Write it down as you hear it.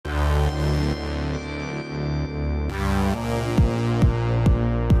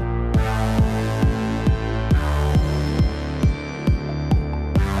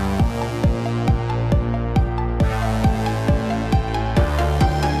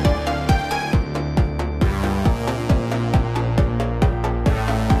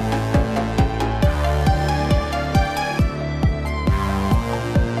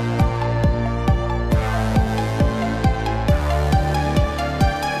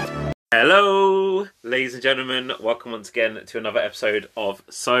Hello, ladies and gentlemen. Welcome once again to another episode of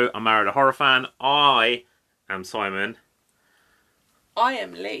So I Married a Horror Fan. I am Simon. I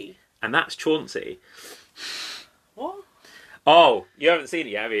am Lee. And that's Chauncey. What? Oh, you haven't seen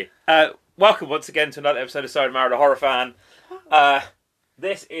it yet, have you? Welcome once again to another episode of So I Married a Horror Fan.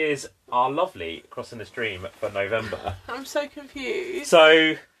 This is our lovely Crossing the Stream for November. I'm so confused.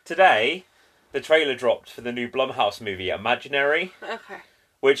 So, today, the trailer dropped for the new Blumhouse movie, Imaginary. Okay.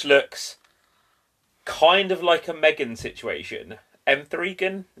 Which looks kind of like a Megan situation.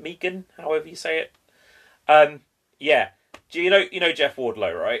 Megan, however you say it. Yeah. Do you know Jeff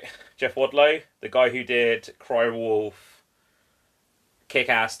Wardlow, right? Jeff Wardlow, the guy who did Cry Wolf,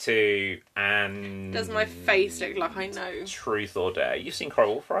 Kick-Ass 2, and... Does my face look like I know? Truth or Dare. You've seen Cry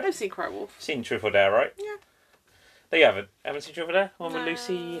Wolf, right? I've seen Cry Wolf. Seen Truth or Dare, right? Yeah. No, you haven't seen Truth or Dare? One with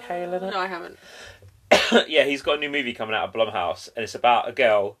Lucy Hale in it? No, I haven't. Yeah, he's got a new movie coming out of Blumhouse, and it's about a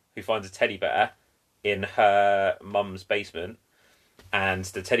girl who finds a teddy bear in her mum's basement, and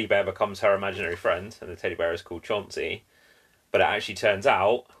the teddy bear becomes her imaginary friend, and the teddy bear is called Chauncey. But it actually turns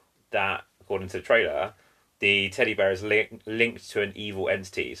out that, according to the trailer, the teddy bear is linked to an evil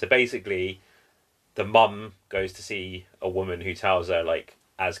entity. So basically, the mum goes to see a woman who tells her, like,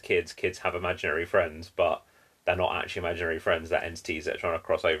 as kids have imaginary friends, but they're not actually imaginary friends, they're entities that are trying to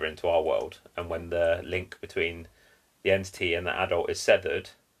cross over into our world. And when the link between the entity and the adult is severed,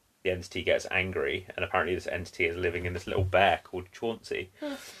 the entity gets angry, and apparently this entity is living in this little bear called Chauncey.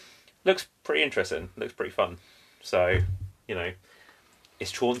 Looks pretty interesting, looks pretty fun. So, you know,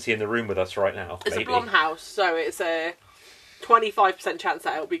 is Chauncey in the room with us right now? It's maybe. a Blumhouse, so it's a 25% chance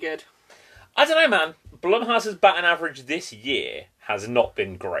that it'll be good. I don't know, man. Blumhouse's batting average this year has not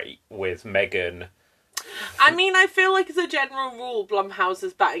been great with Megan. I mean, I feel like as a general rule,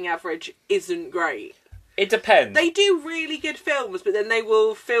 Blumhouse's batting average isn't great. It depends. They do really good films, but then they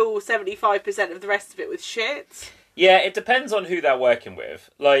will fill 75% of the rest of it with shit. Yeah, it depends on who they're working with.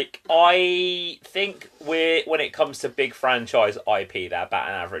 Like, I think when it comes to big franchise IP, their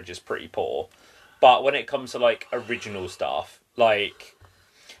batting average is pretty poor. But when it comes to, like, original stuff, like...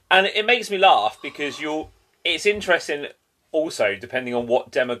 And it makes me laugh because it's interesting... Also, depending on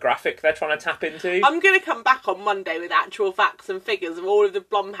what demographic they're trying to tap into. I'm going to come back on Monday with actual facts and figures of all of the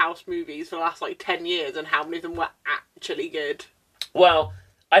Blumhouse movies for the last, 10 years and how many of them were actually good. Well,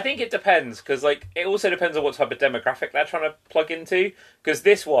 I think it depends, because, it also depends on what type of demographic they're trying to plug into. Because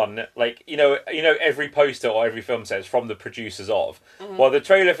this one, every poster or every film says, from the producers of. Mm-hmm. Well, the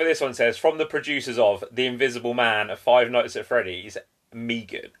trailer for this one says, from the producers of The Invisible Man, Five Nights at Freddy's,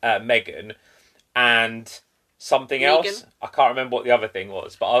 Megan, and... something Megan. Else. I can't remember what the other thing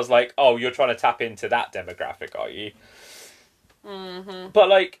was, but I was like, "Oh, you're trying to tap into that demographic, are you?" Mm-hmm. But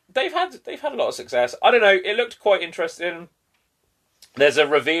they've had a lot of success. I don't know. It looked quite interesting. There's a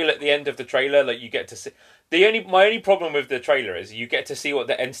reveal at the end of the trailer. You get to see. My only problem with the trailer is you get to see what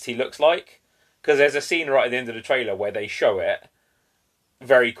the entity looks like, because there's a scene right at the end of the trailer where they show it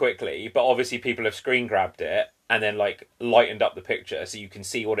very quickly, but obviously people have screen grabbed it and then lightened up the picture so you can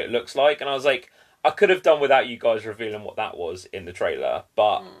see what it looks like. And I was like, I could have done without you guys revealing what that was in the trailer,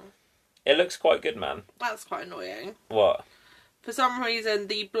 but it looks quite good, man. That's quite annoying. What? For some reason,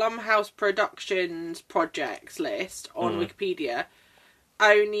 the Blumhouse Productions projects list on Wikipedia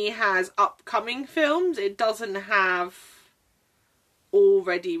only has upcoming films. It doesn't have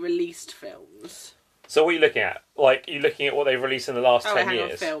already released films. So what are you looking at? Are you looking at what they've released in the last 10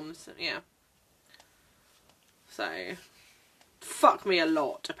 years? Films, yeah. So, fuck me a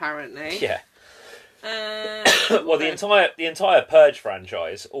lot, apparently. Yeah. Well, the entire Purge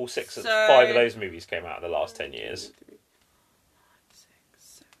franchise, all five of those movies came out in the last 10 years.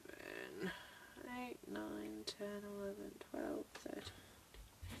 6, 7, 8, 9, 10, 11, 12, 13,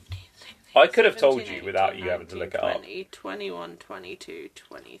 15, 16, I could have 17, told you 18, without you 19, having to look it 20, 21, 22,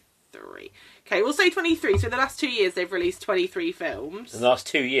 23. Okay, we'll say 23. So the last 2 years they've released 23 films. In the last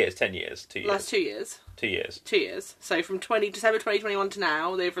 2 years, 10 years, 2 years. Last 2 years. 2 years. 2 years. So from December 2021 to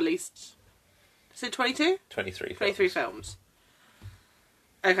now, they've released... Is it 22? 23 films.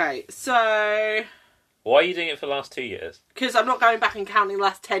 Okay, so... Why are you doing it for the last 2 years? Because I'm not going back and counting the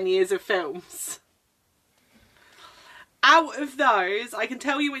last 10 years of films. Out of those, I can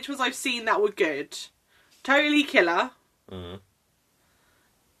tell you which ones I've seen that were good. Totally Killer. Mm.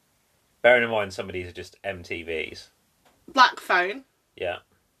 Bearing in mind some of these are just MTVs. Black Phone. Yeah.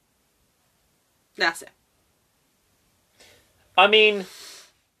 That's it. I mean...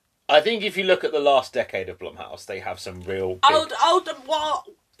 I think if you look at the last decade of Blumhouse, they have some real big... What?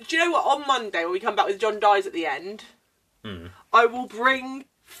 Do you know what? On Monday, when we come back with John Dies at the end, I will bring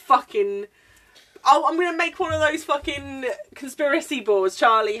fucking Oh, I'm going to make one of those fucking conspiracy boards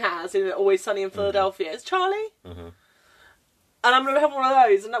Charlie has in Always Sunny in Philadelphia. It's Charlie? Mm-hmm. And I'm going to have one of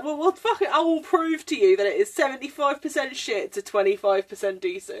those. And well, fuck it, I will prove to you that it is 75% shit to 25%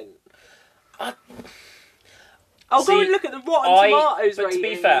 decent. I'll go and look at the Rotten Tomatoes ratings. To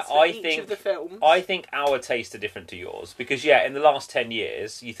be fair, of the films. I think our tastes are different to yours because in the last 10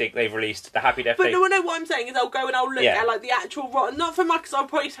 years, you think they've released the Happy Death Day. But no, what I'm saying is I'll go and I'll look at like the actual Rotten, not for my, because I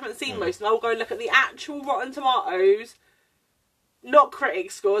probably haven't seen most, and I'll go and look at the actual Rotten Tomatoes, not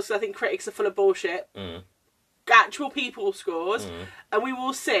critic scores, because I think critics are full of bullshit. Actual people scores, and we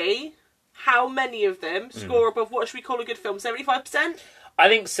will see how many of them score above what should we call a good film. 75%. I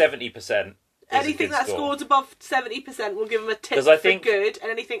think 70%. Anything that scores above 70%, we'll give them a tick for good,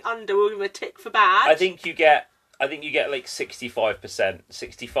 and anything under, we'll give them a tick for bad. I think you get like 65%.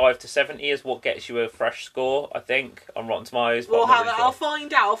 65 to 70 is what gets you a fresh score, I think, on Rotten Tomatoes. I'll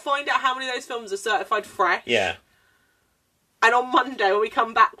find out. I'll find out how many of those films are certified fresh. Yeah. And on Monday, when we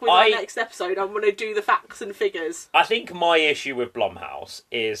come back with our next episode, I'm going to do the facts and figures. I think my issue with Blumhouse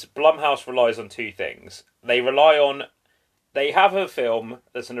is Blumhouse relies on two things. They have a film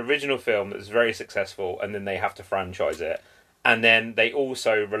that's an original film that's very successful, and then they have to franchise it. And then they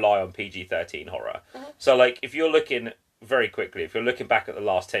also rely on PG-13 horror. So, like, if you're looking very quickly, if you're looking back at the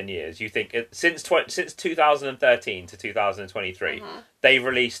last 10 years, you think since 2013 to 2023, they've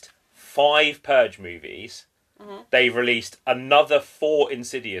released 5 Purge movies. They've released another 4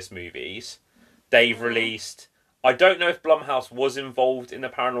 Insidious movies. They've released... I don't know if Blumhouse was involved in the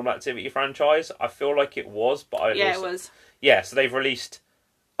Paranormal Activity franchise. I feel like it was, but it was. Yeah, so they've released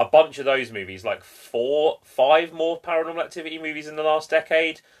a bunch of those movies, like 5 more Paranormal Activity movies in the last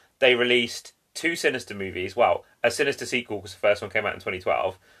decade. They released 2 Sinister movies. Well, a Sinister sequel, because the first one came out in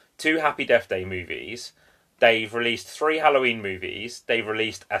 2012. 2 Happy Death Day movies. They've released 3 Halloween movies. They've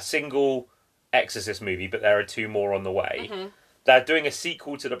released a single Exorcist movie, but there are 2 more on the way. They're doing a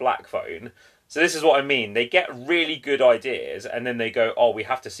sequel to The Black Phone. So this is what I mean. They get really good ideas, and then they go, oh, we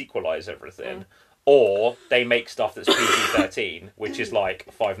have to sequelize everything. Or they make stuff that's PG-13, which is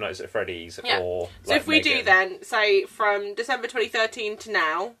like Five Nights at Freddy's or... So if we do then, say, from December 2013 to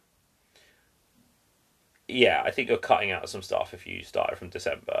now... Yeah, I think you're cutting out some stuff if you started from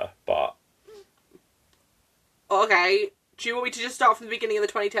December, but... Okay, do you want me to just start from the beginning of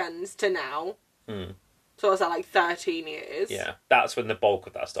the 2010s to now? So what's that, like 13 years? Yeah, that's when the bulk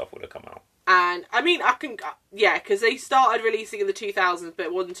of that stuff would have come out. And, I mean, I can... Yeah, because they started releasing in the 2000s,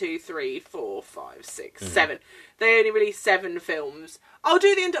 but 1, 2, 3, 4, 5, 6, 7. They only released 7 films. I'll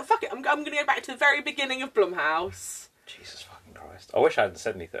do the end up... Fuck it, I'm going to go back to the very beginning of Blumhouse. Jesus fucking Christ. I wish I hadn't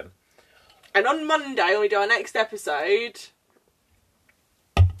said anything. And on Monday, when we do our next episode,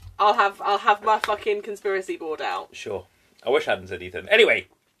 I'll have my fucking conspiracy board out. Sure. I wish I hadn't said anything. Anyway,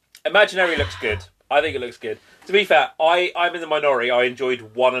 Imaginary looks good. I think it looks good. To be fair, I'm in the minority. I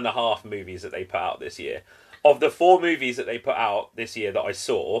enjoyed 1.5 movies that they put out this year. Of the 4 movies that they put out this year that I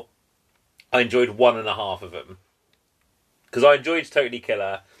saw, I enjoyed 1.5 of them. Because I enjoyed Totally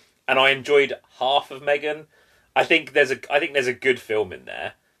Killer, and I enjoyed half of Megan. I think there's a good film in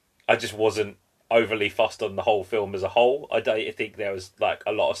there. I just wasn't overly fussed on the whole film as a whole. I think there was like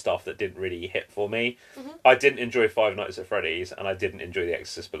a lot of stuff that didn't really hit for me. I didn't enjoy Five Nights at Freddy's, and I didn't enjoy The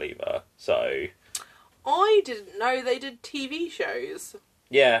Exorcist Believer. So... I didn't know they did TV shows.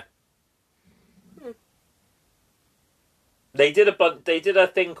 Yeah. They did a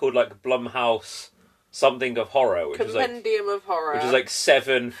thing called like Blumhouse something of horror, which Compendium of Horror, which was like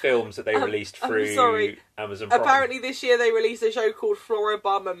 7 films that they released through Amazon Prime. Apparently this year they released a show called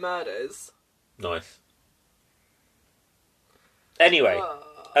Floribama Murders. Nice. Anyway,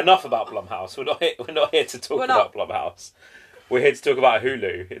 enough about Blumhouse. We're not here to talk about Blumhouse. We're here to talk about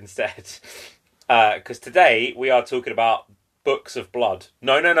Hulu instead. Because today we are talking about Books of Blood.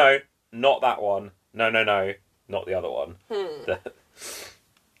 No, not that one. No, not the other one.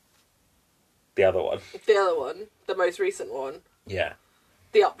 The other one. The other one. The most recent one. Yeah.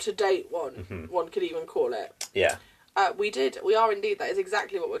 The up-to-date one, one could even call it. Yeah. We are indeed. That is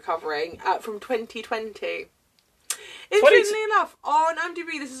exactly what we're covering. From 2020. Interestingly enough, on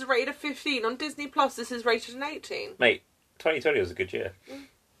IMDb this is rated a 15. On Disney Plus this is rated an 18. Mate, 2020 was a good year.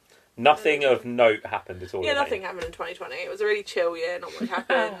 Nothing of note happened at all. Yeah, nothing happened in 2020. It was a really chill year, not much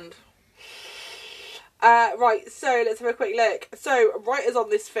happened. Right, so let's have a quick look. So, writers on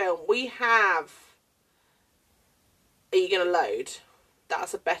this film, we have... Are you going to load?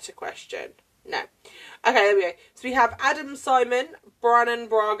 That's a better question. No. Okay, there we go. So we have Adam Simon, Brannon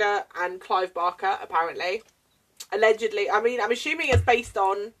Braga, and Clive Barker, apparently. Allegedly. I mean, I'm assuming it's based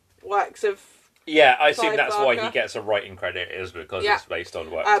on works of Yeah, I assume Clive that's why Barker. he gets a writing credit, is because Yeah. it's based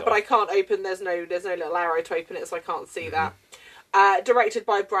on works. But I can't open. There's no little arrow to open it, so I can't see Mm-hmm. that. Directed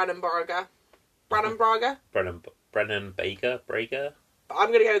by Brannon Braga. Brannon Braga. Brennan Braga. I'm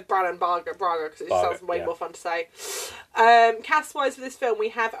going to go with Brannon Braga because it Braga, sounds way yeah. more fun to say. Cast-wise for this film, we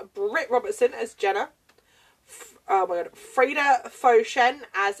have Britt Robertson as Jenna. Oh my god. Frida Foshen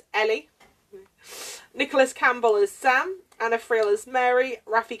as Ellie. Nicholas Campbell as Sam. Anna Friel as Mary.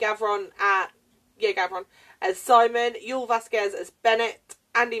 Rafi Gavron as Simon. Yul Vasquez as Bennett.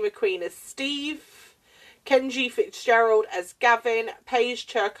 Andy McQueen as Steve. Kenji Fitzgerald as Gavin. Paige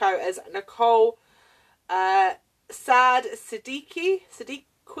Turco as Nicole. Sad Siddiqui,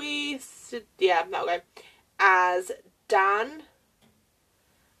 that'll go, as Dan.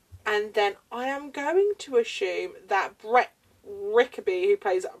 And then I am going to assume that Brett Rickaby, who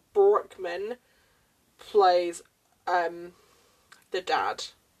plays Brookman, plays the dad.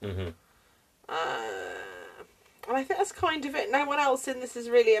 Mm-hmm. And I think that's kind of it. No one else in this is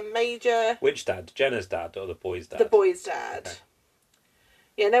really a major... Which dad? Jenna's dad or the boy's dad? The boy's dad. Okay.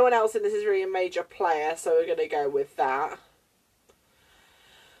 Yeah, no one else in this is really a major player, so we're going to go with that.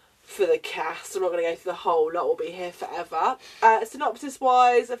 For the cast, I'm not going to go through the whole lot, we'll be here forever.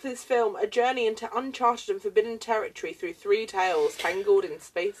 Synopsis-wise, for this film, a journey into uncharted and forbidden territory through three tales tangled in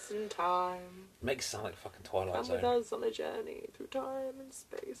space and time. Makes it sound like fucking Twilight Come Zone. with us on a journey through time and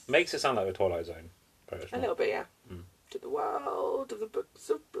space. Makes it sound like a Twilight Zone. A little bit, yeah. To the world of the books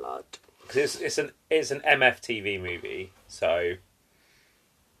of blood. Because it's an MFTV movie, so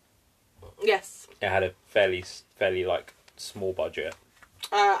Yes. it had a fairly like small budget.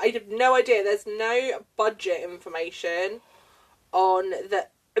 I have no idea. There's no budget information on the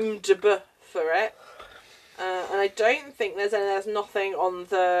IMDb for it. And I don't think there's nothing on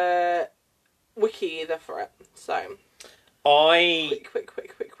the wiki either for it. So,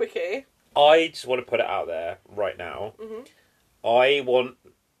 quickie. I just want to put it out there right now. Mm-hmm. I want...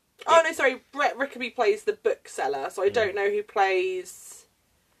 Oh, no, sorry. Brett Rickaby plays the bookseller, so I don't know who plays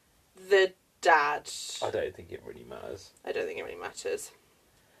the dad. I don't think it really matters. I don't think it really matters.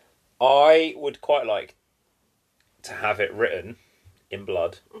 I would quite like to have it written in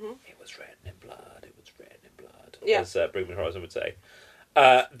blood. Mm-hmm. It was written in blood. It was written in blood. Yeah. As Bring Horizon would say.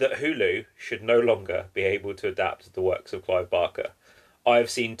 That Hulu should no longer be able to adapt the works of Clive Barker. I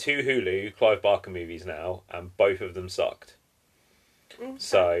have seen 2 Hulu Clive Barker movies now, and both of them sucked. Okay.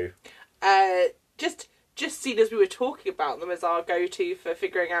 So... Just seen as we were talking about them as our go-to for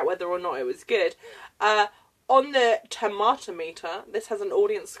figuring out whether or not it was good. On the tomato meter, this has an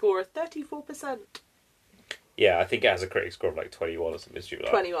audience score of 34%. Yeah, I think it has a critic score of like 21 or something stupid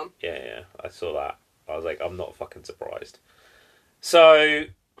like that. 21. Yeah, I saw that. I was like, I'm not fucking surprised. So,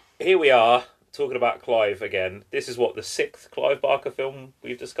 here we are, talking about Clive again. This is what, the 6th Clive Barker film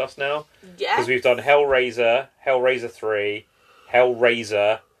we've discussed now? Yeah. Because we've done Hellraiser, Hellraiser 3,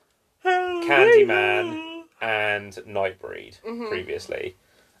 Hellraiser, Candyman, and Nightbreed previously.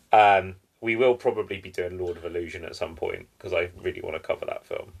 We will probably be doing Lord of Illusion at some point, because I really want to cover that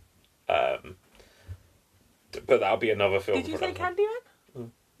film. But that'll be another film. Did you for say another Candyman?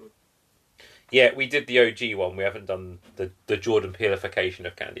 Yeah, we did the OG one. We haven't done the Jordan Peelification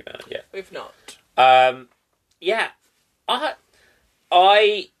of Candyman yet. We've not. Yeah,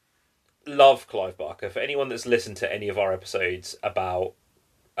 I love Clive Barker. For anyone that's listened to any of our episodes about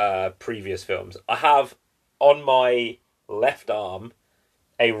previous films, I have on my left arm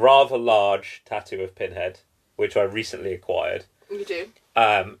a rather large tattoo of Pinhead, which I recently acquired. You do?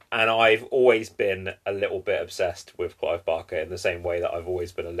 And I've always been a little bit obsessed with Clive Barker in the same way that I've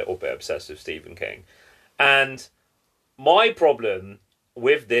always been a little bit obsessed with Stephen King. And my problem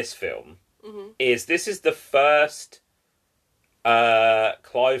with this film is this is the first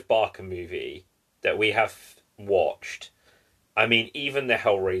Clive Barker movie that we have watched. I mean, even the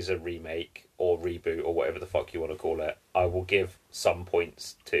Hellraiser remake or reboot or whatever the fuck you want to call it, I will give some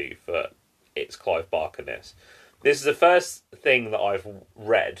points to for its Clive Barker-ness. This is the first thing that I've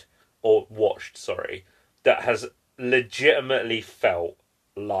read, or watched, sorry, that has legitimately felt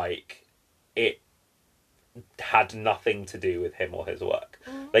like it had nothing to do with him or his work.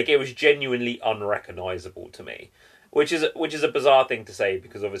 Like, it was genuinely unrecognisable to me. Which is a bizarre thing to say,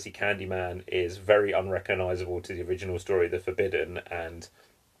 because obviously Candyman is very unrecognisable to the original story, The Forbidden, and,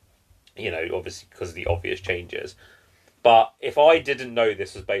 you know, obviously because of the obvious changes. But if I didn't know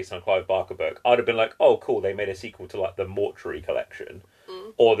this was based on a Clive Barker book, I'd have been like, oh, cool, they made a sequel to, like, the Mortuary Collection.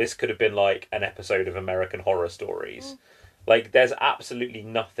 Or this could have been, like, an episode of American Horror Stories. Like, there's absolutely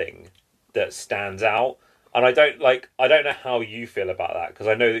nothing that stands out. And I don't know how you feel about that, because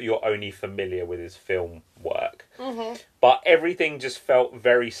I know that you're only familiar with his film work. But everything just felt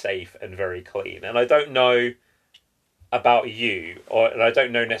very safe and very clean. And I don't know about you, and I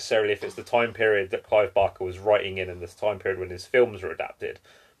don't know necessarily if it's the time period that Clive Barker was writing in and this time period when his films were adapted,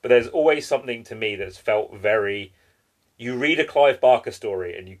 but there's always something to me that's felt very... You read a Clive Barker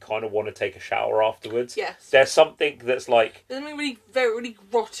story and you kind of want to take a shower afterwards. Yes. There's something that's like... There's something really, very, really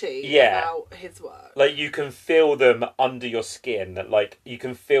grotty about his work. Like, you can feel them under your skin. Like, you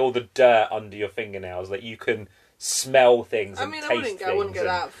can feel the dirt under your fingernails. Like, you can smell things and taste things. I wouldn't go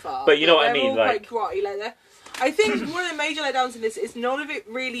that far. But you know what I mean? They're all quite grotty like that. I think one of the major letdowns in this is none of it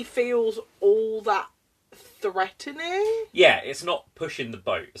really feels all that threatening. Yeah, it's not pushing the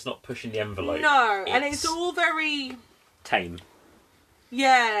boat. It's not pushing the envelope. No, and it's all very... tame.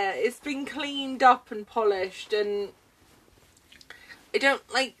 Yeah, it's been cleaned up and polished, and I don't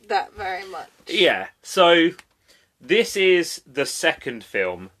like that very much. Yeah, so this is the second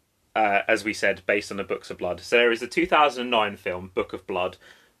film, as we said, based on the Books of Blood. So there is the 2009 film, Book of Blood,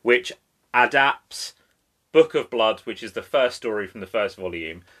 which adapts Book of Blood, which is the first story from the first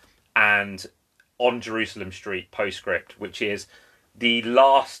volume, and On Jerusalem Street, Postscript, which is the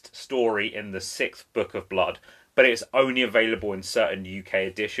last story in the sixth Book of Blood, but it's only available in certain UK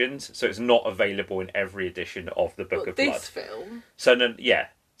editions, so it's not available in every edition of the Book of Blood. This film?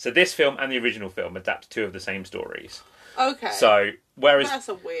 So this film and the original film adapt two of the same stories. Okay. So that's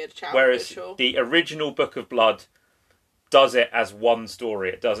a weird challenge. Whereas the original Book of Blood does it as one story,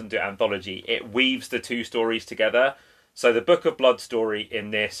 it doesn't do anthology. It weaves the two stories together. So the Book of Blood story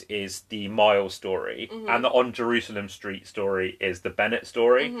in this is the Miles story, and the On Jerusalem Street story is the Bennett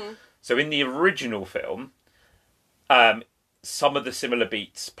story. So in the original film, some of the similar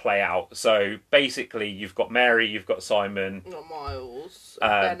beats play out. So basically, you've got Mary, you've got Simon, not Miles,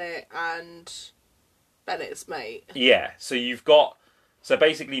 Bennett, and Bennett's mate. Yeah, so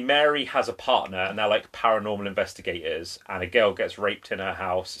basically Mary has a partner and they're like paranormal investigators, and a girl gets raped in her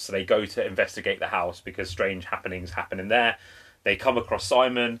house, so they go to investigate the house because strange happenings happen in there. They come across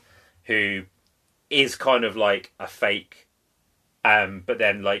Simon, who is kind of like a fake, but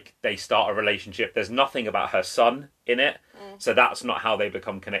then like they start a relationship. There's nothing about her son in it, so that's not how they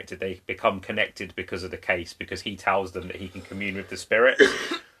become connected. They become connected because of the case, because he tells them that he can commune with the spirits.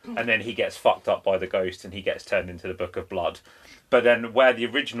 And then he gets fucked up by the ghost and he gets turned into the Book of Blood. But then where the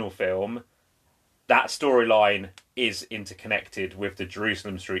original film, that storyline is interconnected with the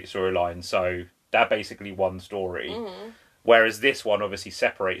Jerusalem Street storyline. So they're basically one story. Whereas this one obviously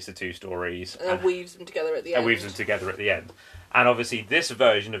separates the two stories. And weaves them together at the end. And obviously this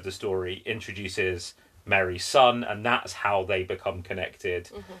version of the story introduces Mary's son, and that's how they become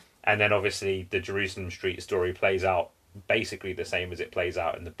connected. And then obviously the Jerusalem Street story plays out basically the same as it plays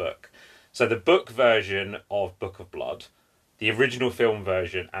out in the book. So the book version of Book of Blood, the original film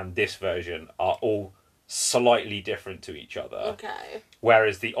version, and this version are all slightly different to each other. Okay.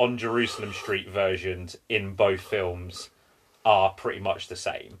 Whereas the On Jerusalem Street versions in both films are pretty much the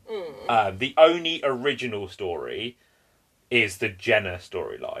same. The only original story is the Jenna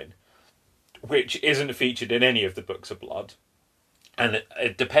storyline, which isn't featured in any of the Books of Blood. And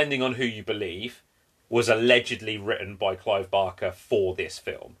depending on who you believe, was allegedly written by Clive Barker for this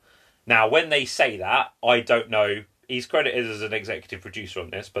film. Now, when they say that, I don't know. He's credited as an executive producer on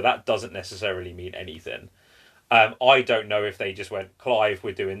this, but that doesn't necessarily mean anything. I don't know if they just went, Clive,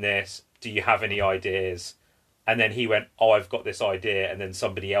 we're doing this. Do you have any ideas? And then he went, oh, I've got this idea. And then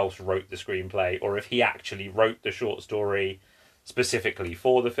somebody else wrote the screenplay. Or if he actually wrote the short story specifically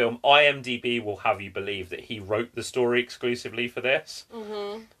for the film. IMDb will have you believe that he wrote the story exclusively for this.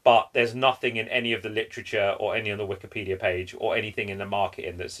 But there's nothing in any of the literature or any on the Wikipedia page or anything in the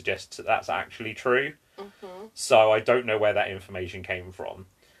marketing that suggests that that's actually true. So I don't know where that information came from.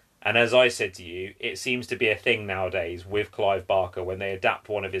 And as I said to you, it seems to be a thing nowadays with Clive Barker. When they adapt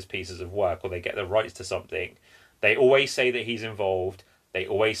one of his pieces of work or they get the rights to something, they always say that he's involved. They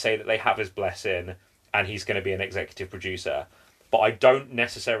always say that they have his blessing and he's going to be an executive producer. But I don't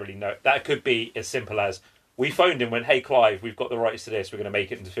necessarily know. That could be as simple as, we phoned him and went, hey, Clive, we've got the rights to this. We're going to make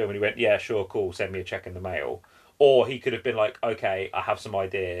it into film. And he went, yeah, sure, cool. Send me a check in the mail. Or he could have been like, okay, I have some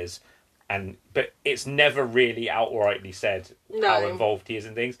ideas. But it's never really outrightly said how involved he is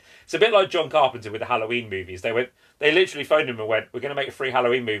in things. It's a bit like John Carpenter with the Halloween movies. They literally phoned him and went, we're going to make 3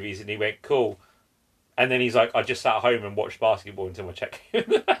 Halloween movies. And he went, cool. And then he's like, I just sat at home and watched basketball until my check in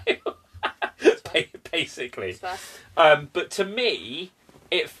the mail. Basically. But to me,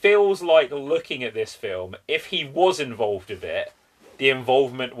 it feels like, looking at this film, if he was involved with it, the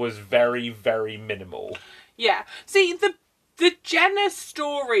involvement was very, very minimal. Yeah. See, the Jenna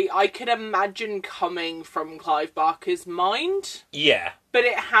story I could imagine coming from Clive Barker's mind. Yeah. But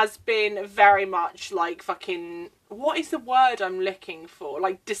it has been very much like fucking what is the word I'm looking for?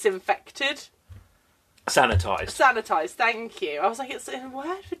 Like, disinfected? Sanitized. Thank you. I was like, it's a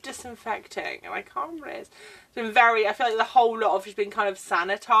word for disinfecting, and I can't remember what it is. It's been I feel like the whole lot of it's been kind of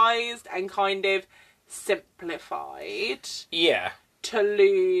sanitized and kind of simplified. Yeah. To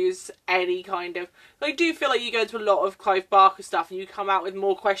lose any kind of... I do feel like you go into a lot of Clive Barker stuff and you come out with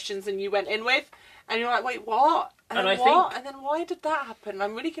more questions than you went in with, and you're like, wait, what? And then what? And then why did that happen?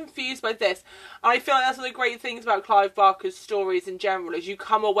 I'm really confused by this. And I feel like that's one of the great things about Clive Barker's stories in general, is you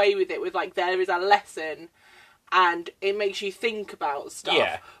come away with it with, like, there is a lesson and it makes you think about stuff.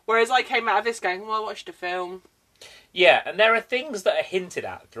 Yeah. Whereas I came out of this going, well, I watched a film. Yeah, and there are things that are hinted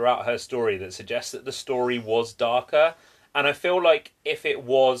at throughout her story that suggest that the story was darker. And I feel like if it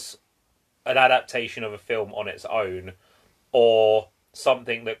was an adaptation of a film on its own, or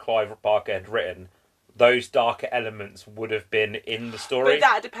something that Clive Barker had written, those darker elements would have been in the story. But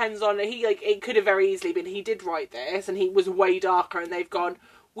that depends on... it could have very easily been, he did write this, and he was way darker, and they've gone,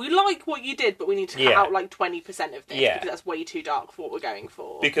 we like what you did, but we need to cut out, like, 20% of this, because that's way too dark for what we're going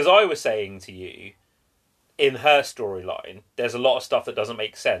for. Because I was saying to you, in her storyline, there's a lot of stuff that doesn't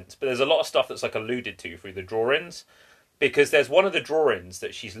make sense, but there's a lot of stuff that's, like, alluded to through the drawings. Because there's one of the drawings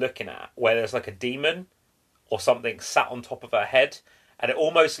that she's looking at where there's like a demon or something sat on top of her head, and it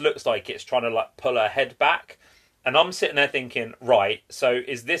almost looks like it's trying to like pull her head back. And I'm sitting there thinking, right, so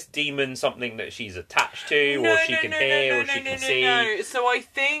is this demon something that she's attached to, or she can hear, or she can see? No. So I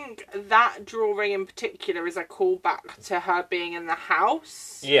think that drawing in particular is a callback to her being in the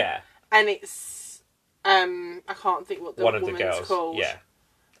house. Yeah. And it's, I can't think what the one of woman's the girls called. Yeah.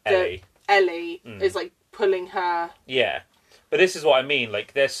 Ellie. Ellie is like pulling her. Yeah. But this is what I mean,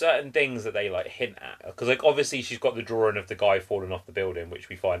 like, there's certain things that they, like, hint at. Because, like, obviously she's got the drawing of the guy falling off the building, which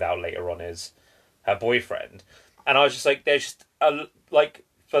we find out later on is her boyfriend. And I was just like, there's just, like,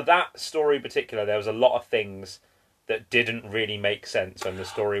 for that story in particular, there was a lot of things that didn't really make sense when the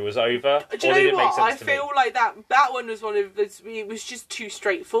story was over. Do you know what? I feel like that one was one of those, it was just too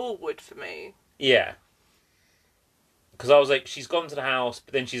straightforward for me. Yeah. Because I was like, she's gone to the house,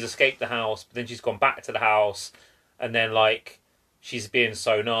 but then she's escaped the house, but then she's gone back to the house, and then, like, she's being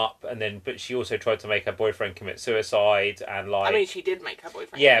sewn up, and then, but she also tried to make her boyfriend commit suicide, and, like... I mean, she did make her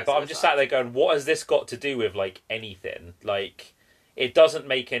boyfriend Yeah, commit but suicide. I'm just sat there going, what has this got to do with, like, anything? Like, it doesn't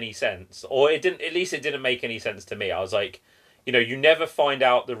make any sense. Or it didn't, at least it didn't make any sense to me. I was like, you know, you never find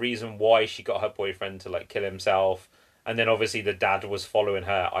out the reason why she got her boyfriend to, like, kill himself, and then obviously the dad was following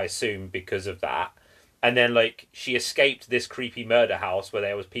her, I assume, because of that. And then, like, she escaped this creepy murder house where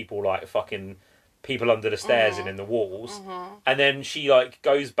there was people, like, fucking people under the stairs and in the walls. And then she, like,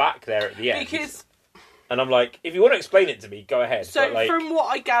 goes back there at the end. Because... And I'm like, if you want to explain it to me, go ahead. So, but, like... from what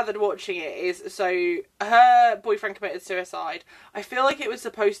I gathered watching it is, so, her boyfriend committed suicide. I feel like it was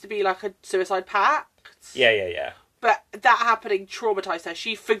supposed to be, like, a suicide pact. Yeah. But that happening traumatised her.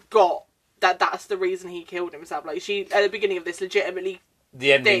 She forgot that that's the reason he killed himself. Like, she, at the beginning of this, legitimately...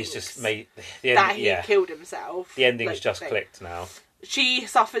 The ending's just made... that he killed himself. The ending's just clicked now. She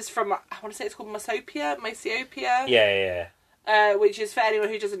suffers from, I want to say it's called myopia. Yeah. Which is, for anyone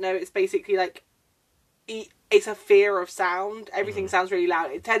who doesn't know, it's basically like, it's a fear of sound. Everything sounds really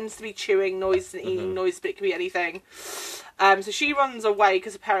loud. It tends to be chewing noise and eating noise, but it can be anything. So she runs away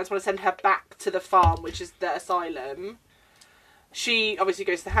because her parents want to send her back to the farm, which is the asylum. She obviously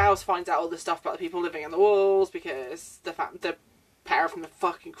goes to the house, finds out all the stuff about the people living on the walls, because the pair of them are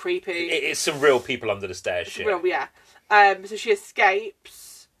fucking creepy. It's some real people under the stairs shit. Real, yeah. So she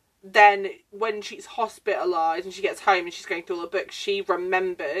escapes. Then when she's hospitalised and she gets home and she's going through all the books, she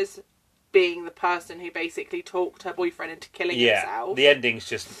remembers being the person who basically talked her boyfriend into killing himself. The ending's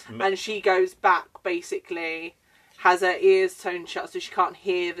just... And she goes back, basically, has her ears sewn shut so she can't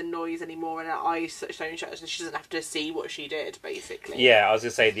hear the noise anymore, and her eyes sewn shut so she doesn't have to see what she did, basically. Yeah, I was going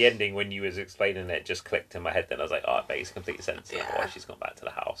to say, the ending, when you was explaining it, just clicked in my head. Then I was like, oh, it makes complete sense now why she's gone back to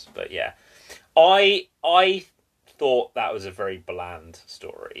the house. But yeah, I thought that was a very bland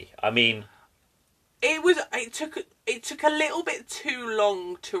story. I mean... It took a little bit too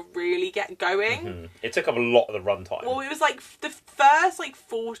long to really get going. Mm-hmm. It took up a lot of the runtime. Well, it was like the first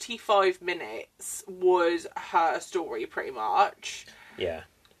 45 minutes was her story pretty much. Yeah.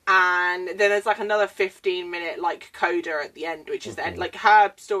 And then there's like another 15-minute like coda at the end, which is the end. Like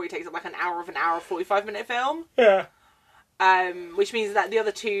her story takes up like an hour 45-minute film. Yeah. Which means that the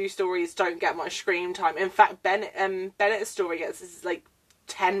other two stories don't get much screen time. In fact, Bennett's story gets like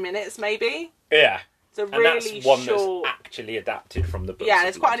 10 minutes maybe. Yeah. It's a and really that's one short... that's actually adapted from the book. Yeah, and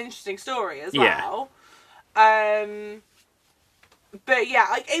it's quite an interesting story as well. But yeah,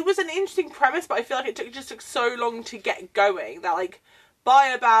 like, it was an interesting premise, but I feel like it just took so long to get going that, like, by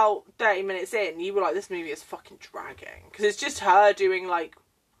about 30 minutes in, you were like, this movie is fucking dragging. Because it's just her doing, like,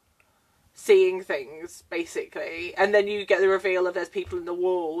 seeing things, basically. And then you get the reveal of there's people in the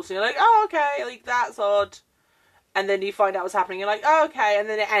walls. And you're like, oh, okay, like, that's odd. And then you find out what's happening. You're like, oh, okay. And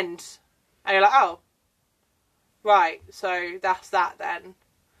then it ends. And you're like, oh. Right, so that's that then.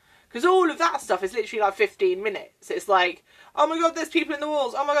 Because all of that stuff is literally like 15 minutes. It's like, oh my god, there's people in the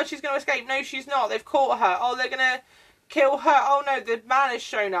walls. Oh my god, she's going to escape. No, she's not. They've caught her. Oh, they're going to kill her. Oh no, the man has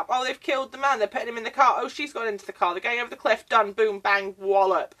shown up. Oh, they've killed the man. They're putting him in the car. Oh, she's got into the car. They're going over the cliff. Done. Boom, bang,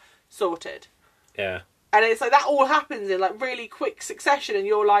 wallop. Sorted. Yeah. And it's like that all happens in like really quick succession. And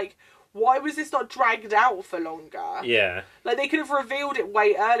you're like, why was this not dragged out for longer? Yeah. Like, they could have revealed it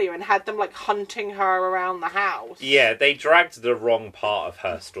way earlier and had them, like, hunting her around the house. Yeah, they dragged the wrong part of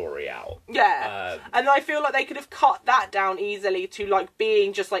her story out. Yeah. And I feel like they could have cut that down easily to, like,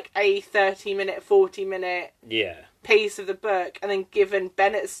 being just, like, a 30-minute, 40-minute piece of the book, and then given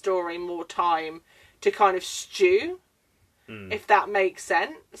Bennett's story more time to kind of stew, if that makes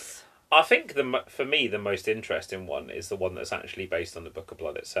sense. I think, for me, the most interesting one is the one that's actually based on the Book of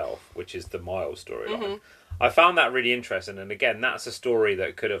Blood itself, which is the Miles storyline. Mm-hmm. I found that really interesting, and again, that's a story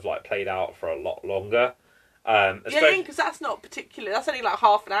that could have like played out for a lot longer. Because that's not particularly... That's only like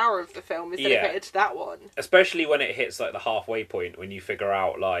half an hour of the film is dedicated to that one. Especially when it hits like the halfway point, when you figure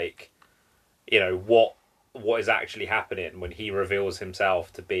out like, you know, what is actually happening when he reveals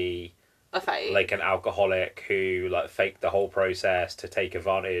himself to be... a fake. Like an alcoholic who like faked the whole process to take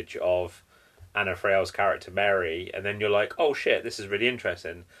advantage of Anna Friel's character Mary, and then you're like, oh shit, this is really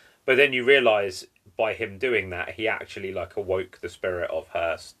interesting. But then you realise by him doing that, he actually like awoke the spirit of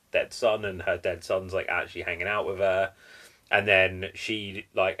her dead son, and her dead son's like actually hanging out with her, and then she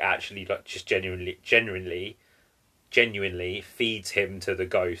like actually like just genuinely feeds him to the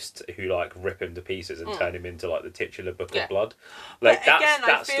ghost who like rip him to pieces and turn him into like the titular Book of Blood. Like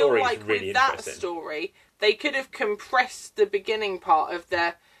that story is really with interesting. That story, they could have compressed the beginning part of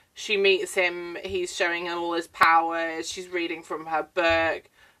the she meets him, he's showing her all his powers, she's reading from her book,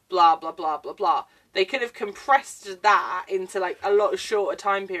 blah blah blah blah blah. They could have compressed that into like a lot shorter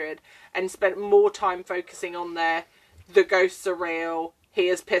time period and spent more time focusing on the ghosts are real, he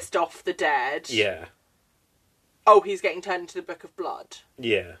has pissed off the dead. Yeah. Oh, he's getting turned into the Book of Blood.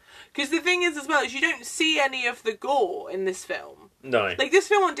 Yeah. Because the thing is, as well, is you don't see any of the gore in this film. No. Like, this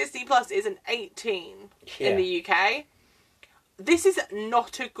film on Disney Plus is an 18 in the UK. This is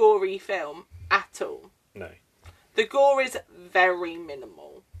not a gory film at all. No. The gore is very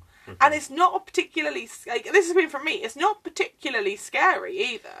minimal. Mm-hmm. And it's not particularly... Like, this has been from me. It's not particularly scary,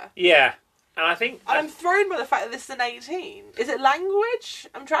 either. Yeah. And I think... And I'm thrown by the fact that this is an 18. Is it language?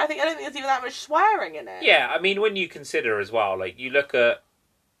 I'm trying to think. I don't think there's even that much swearing in it. Yeah, I mean, when you consider as well, like, you look at...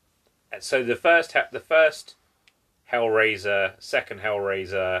 So the first Hellraiser, second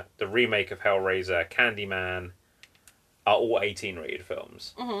Hellraiser, the remake of Hellraiser, Candyman, are all 18-rated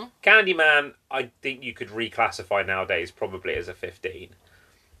films. Mm-hmm. Candyman, I think you could reclassify nowadays probably as a 15.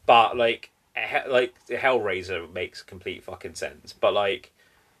 But, like Hellraiser makes complete fucking sense. But, like...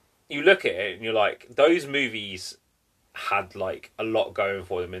 You look at it and you're like, those movies had like a lot going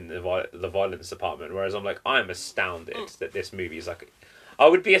for them in the violence department, whereas I'm like, I'm astounded that this movie is like... I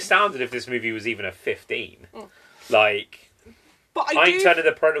would be astounded if this movie was even a 15. Like, but I ain't turning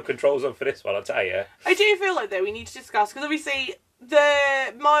the parental controls on for this one, I'll tell you. I do feel like, though, we need to discuss, because obviously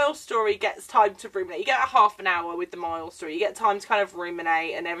the Miles story gets time to ruminate. You get a half an hour with the Miles story. You get time to kind of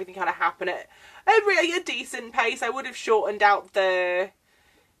ruminate and everything kind of happen at a decent pace. I would have shortened out the...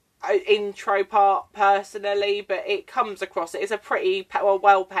 intro part personally, but it comes across. It is a pretty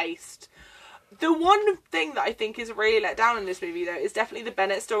well paced. The one thing that I think is really let down in this movie, though, is definitely the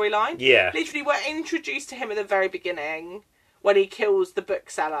Bennett storyline. Yeah, literally, we're introduced to him at the very beginning when he kills the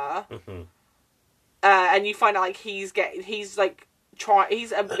bookseller, and you find out like he's a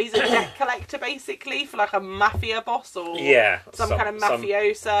debt collector basically for like a mafia boss or some kind of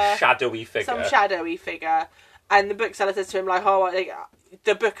mafiosa, shadowy figure, and the bookseller says to him like, oh, like,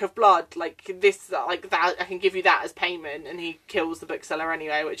 the Book of Blood, like this, like that, I can give you that as payment, and he kills the bookseller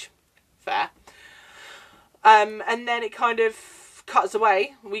anyway, which fair. And then it kind of cuts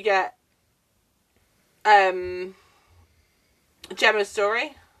away. We get Gemma's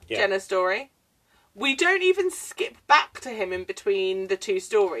story, Jenna's story. We don't even skip back to him in between the two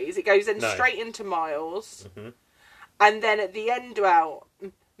stories. It goes in straight into Miles, and then at the end, well,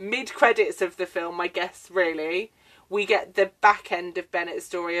 mid credits of the film, I guess, really. We get the back end of Bennett's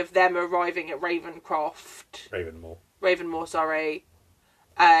story of them arriving at Ravenmore, sorry.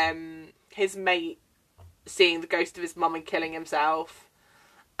 His mate seeing the ghost of his mum and killing himself.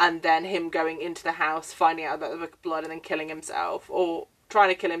 and then him going into the house, finding out about the Book of Blood, and then killing himself, or trying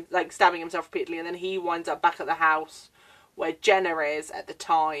to kill him, like stabbing himself repeatedly, and then he winds up back at the house where Jenna is at the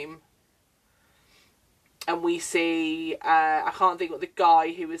time. And we see, I can't think what the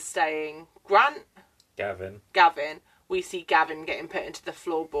guy who was staying, Gavin. We see Gavin getting put into the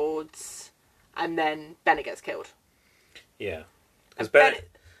floorboards, and then Bennett gets killed. Yeah. Because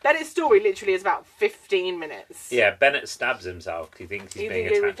Bennett's story literally is about 15 minutes. Yeah, Bennett stabs himself because he thinks he's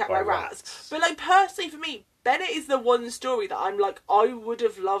being attacked by rats. But, like, personally for me, Bennett is the one story that I'm like, I would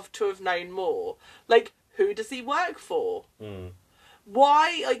have loved to have known more. Like, who does he work for?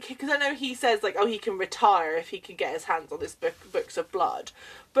 Why? Like, because I know he says, like, oh, he can retire if he can get his hands on this Books of Blood.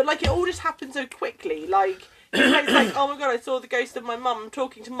 But, like, it all just happened so quickly. Like, he's like, oh my god, I saw the ghost of my mum. I'm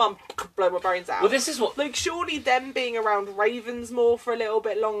talking to mum. Blow my brains out. Well, this is what... Like, surely them being around Ravensmoor for a little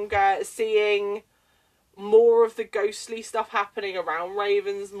bit longer, seeing more of the ghostly stuff happening around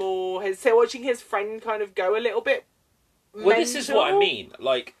Ravensmoor, watching his friend kind of go a little bit Well, this is what I mean.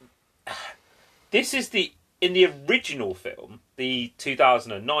 Like, this is in the original film, the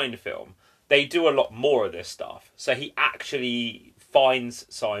 2009 film, they do a lot more of this stuff. So he actually finds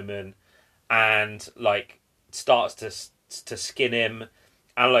Simon and, like, starts to skin him,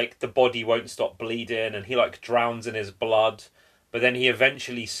 and, like, the body won't stop bleeding, and he, like, drowns in his blood, but then he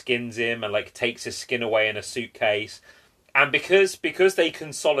eventually skins him and, like, takes his skin away in a suitcase. And because they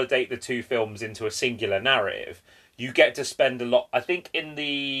consolidate the two films into a singular narrative, you get to spend a lot... I think in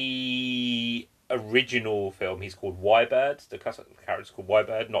the original film, he's called Wybird. The character's called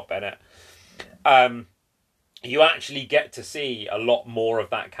Wybird, not Bennett. You actually get to see a lot more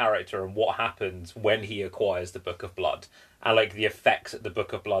of that character and what happens when he acquires the Book of Blood, and, like, the effects that the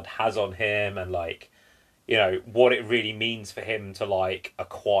Book of Blood has on him, and, like, you know, what it really means for him to, like,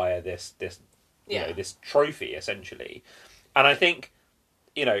 acquire this you know, this trophy, essentially. And I think,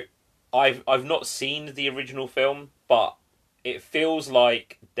 you know, I've not seen the original film, but it feels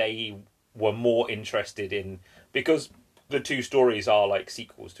like they were more interested in, because the two stories are, like,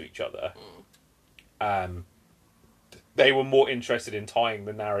 sequels to each other. They were more interested in tying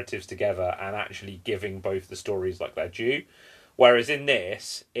the narratives together and actually giving both the stories, like, their due. Whereas in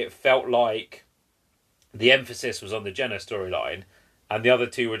this, it felt like the emphasis was on the Jenna storyline, and the other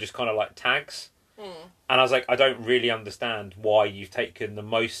two were just kind of like tags. And I was like, I don't really understand why you've taken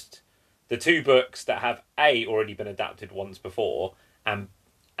the two books that have A, already been adapted once before, and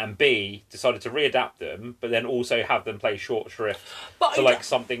B, decided to readapt them, but then also have them play short shrift to, like,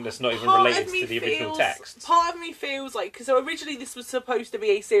 something that's not even related to the original text. Part of me feels like... Because originally this was supposed to be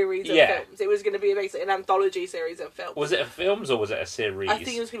a series of films. It was going to be basically an anthology series of films. Was it a films or was it a series? I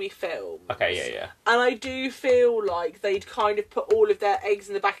think it was going to be films. Okay, yeah. And I do feel like they'd kind of put all of their eggs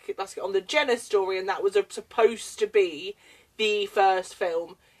in the basket on the Jenna story, and that was supposed to be the first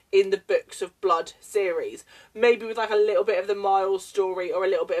film in the Books of Blood series. Maybe with, like, a little bit of the Miles story or a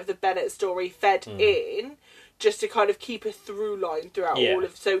little bit of the Bennett story fed in, just to kind of keep a through line throughout all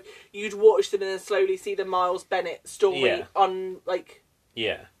of... So you'd watch them and then slowly see the Miles Bennett story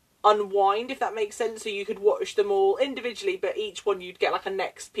unwind, if that makes sense. So you could watch them all individually, but each one you'd get, like, a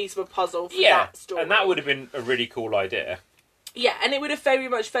next piece of a puzzle for that story. And that would have been a really cool idea. Yeah, and it would have very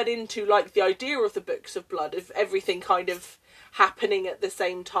much fed into, like, the idea of the Books of Blood, of everything kind of happening at the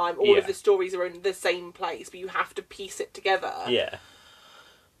same time. All of the stories are in the same place, but you have to piece it together. Yeah.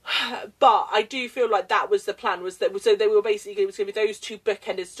 But I do feel like that was the plan, was that, so they were basically, it was going to be those two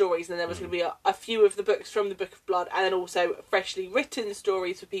bookended stories, and then there was going to be a few of the books from the Book of Blood, and then also freshly written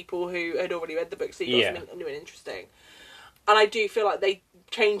stories for people who had already read the book, so you got something new and interesting. And I do feel like they,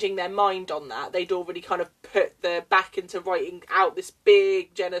 changing their mind on that, they'd already kind of put the back into writing out this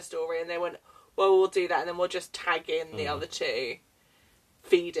big Jenna story, and they went, well, we'll do that, and then we'll just tag in the other two,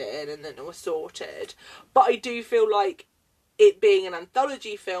 feed it in, and then we're sorted. But I do feel like it being an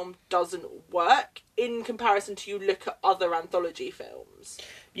anthology film doesn't work in comparison to you look at other anthology films.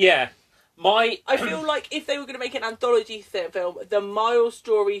 Yeah. I feel like if they were going to make an anthology film, the Miles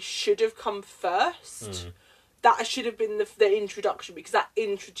story should have come first. That should have been the introduction, because that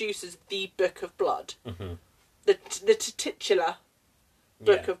introduces the Book of Blood. The titular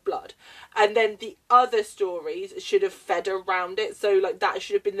Book of Blood. And then the other stories should have fed around it. So, like, that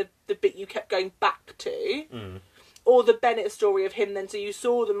should have been the bit you kept going back to. Or the Bennett story of him then. So you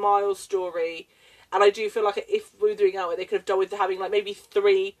saw the Miles story. And I do feel like if we were doing that, they could have done with having, like, maybe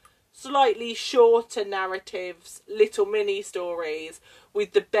 3 slightly shorter narratives, little mini stories,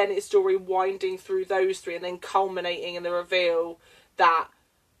 with the Bennett story winding through those 3 and then culminating in the reveal that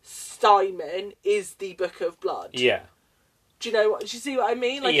Simon is the Book of Blood. Yeah. Do you see what I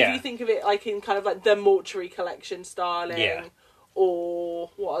mean? Like, if you think of it, like, in kind of, like, the Mortuary Collection styling,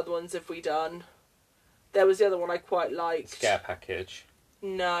 Or what other ones have we done? There was the other one I quite liked. Scare Package.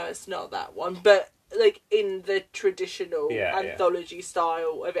 No, it's not that one. But, like, in the traditional anthology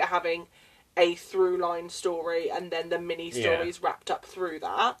style of it having a through-line story and then the mini-stories wrapped up through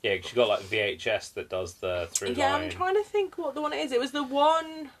that. Yeah, because you got, like, VHS that does the through-line. Yeah, I'm trying to think what the one it is. It was the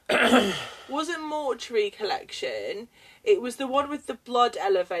one... wasn't Mortuary Collection. It was the one with the blood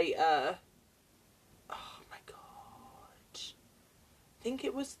elevator. Oh, my God. I think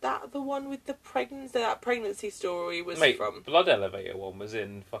it was the one with the pregnancy... That pregnancy story was from... Blood Elevator one was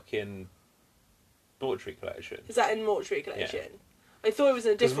in fucking Mortuary Collection. Is that in Mortuary Collection? Yeah. I thought it was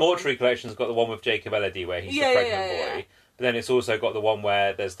in a different one. Because Mortuary Collection's got the one with Jacob Elordi where he's the pregnant boy. Yeah. But then it's also got the one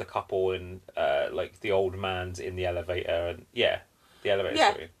where there's the couple and, like, the old man's in the elevator and, the elevator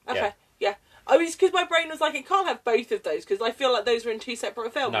story. Okay, yeah. I was because my brain was like, it can't have both of those because I feel like those were in two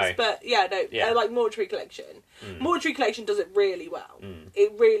separate films. No. But, I like Mortuary Collection. Mortuary Collection does it really well.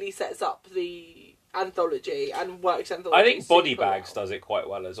 It really sets up the anthology and works anthology. I think Body Bags does it quite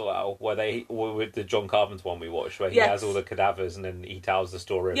well as well, with the John Carpenter one we watched, where he has all the cadavers and then he tells the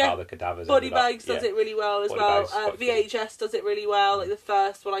story of how the cadavers. Body Bags does it really well as well. VHS does it really well. Like the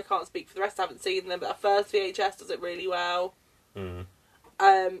first one, I can't speak for the rest. I haven't seen them, but the first VHS does it really well.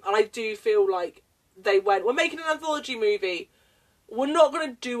 And I do feel like they went, we're making an anthology movie. We're not going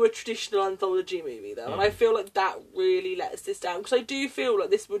to do a traditional anthology movie though, and I feel like that really lets this down because I do feel like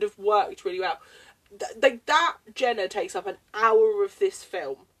this would have worked really well. That Jenna takes up an hour of this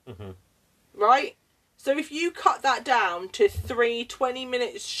film, right? So if you cut that down to 3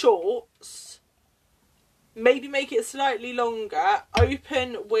 20-minute shorts, maybe make it slightly longer,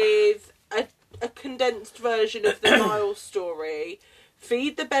 open with a condensed version of the Miles story,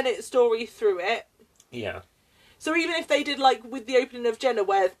 feed the Bennett story through it. Yeah. So even if they did, like, with the opening of Jenna,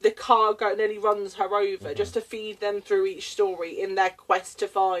 where the car nearly runs her over, just to feed them through each story in their quest to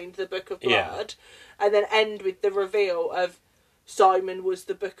find the Book of Blood, and then end with the reveal of Simon was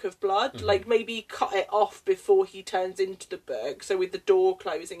the Book of Blood, like, maybe cut it off before he turns into the book, so with the door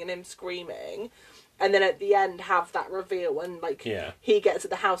closing and him screaming, and then at the end have that reveal, and, like, he gets at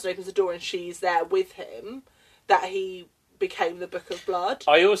the house and opens the door and she's there with him, that he became the Book of Blood.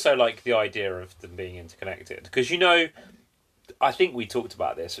 I also like the idea of them being interconnected because I think we talked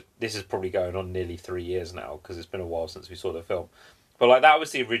about this. This is probably going on nearly 3 years now because it's been a while since we saw the film. But like that was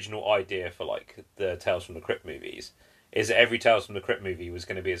the original idea for like the Tales from the Crypt movies. Is that every Tales from the Crypt movie was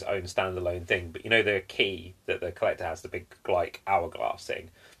going to be its own standalone thing. But the key that the collector has, the big like hourglass thing.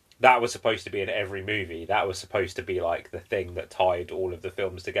 That was supposed to be in every movie. That was supposed to be like the thing that tied all of the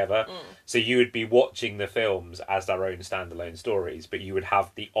films together. So you would be watching the films as their own standalone stories, but you would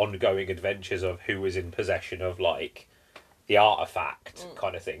have the ongoing adventures of who was in possession of like the artifact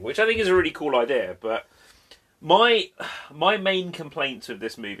kind of thing, which I think is a really cool idea. But my main complaints with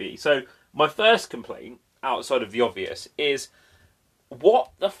this movie, so my first complaint, outside of the obvious, is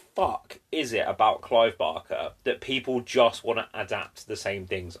what the fuck is it about Clive Barker that people just want to adapt the same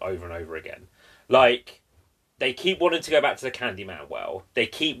things over and over again? Like, they keep wanting to go back to the Candyman well. They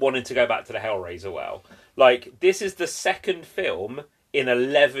keep wanting to go back to the Hellraiser well. Like, this is the second film in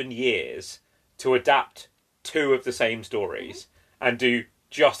 11 years to adapt 2 of the same stories and do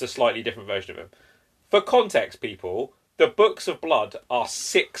just a slightly different version of them. For context, people, the Books of Blood are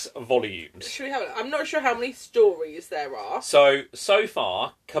 6 volumes. Should we have it? I'm not sure how many stories there are. So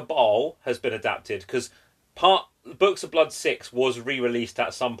far, Cabal has been adapted because Books of Blood 6 was re-released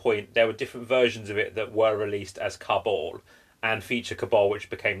at some point. There were different versions of it that were released as Cabal and feature Cabal, which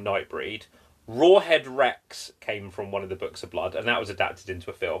became Nightbreed. Rawhead Rex came from one of the Books of Blood, and that was adapted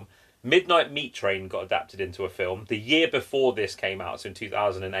into a film. Midnight Meat Train got adapted into a film. The year before this came out, so in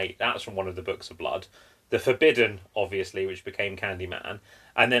 2008, that's from one of the Books of Blood. The Forbidden, obviously, which became Candyman.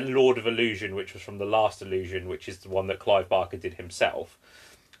 And then Lord of Illusion, which was from The Last Illusion, which is the one that Clive Barker did himself.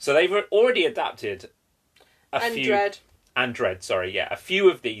 So they've already adapted Dread. And Dread, sorry, yeah. A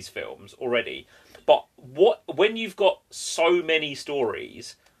few of these films already. But when you've got so many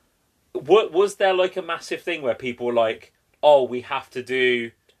stories, was there like a massive thing where people were like, oh, we have to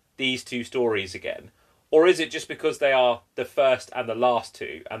do these 2 stories again? Or is it just because they are the first and the last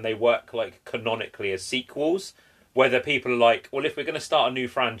 2 and they work like canonically as sequels? Whether people are like, well, if we're going to start a new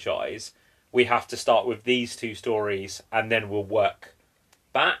franchise, we have to start with these 2 stories and then we'll work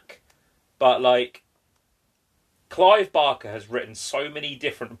back. But like, Clive Barker has written so many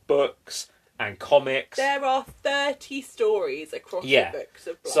different books and comics. There are 30 stories across the Books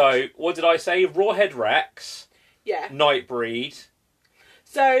of Blood. So, what did I say? Rawhead Rex. Yeah. Nightbreed.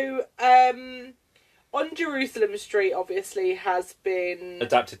 So, On Jerusalem Street, obviously, has been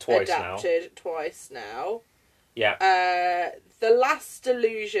adapted twice now. Yeah. The Last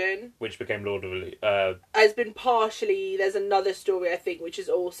Illusion, which became Lord of has been partially. There's another story I think which has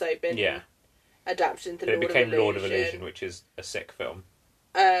also been adapted into but Lord it became of Illusion. Lord of Illusion, which is a sick film.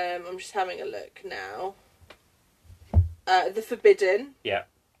 I'm just having a look now. The Forbidden. Yeah.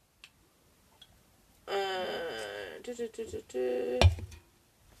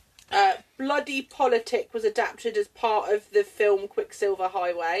 Bloody Politic was adapted as part of the film Quicksilver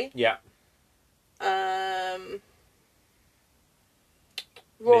Highway. Yeah.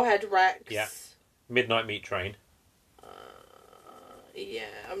 Rawhead Rex. Yeah. Midnight Meat Train. Yeah,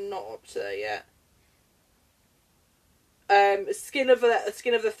 I'm not up to that yet. Skin of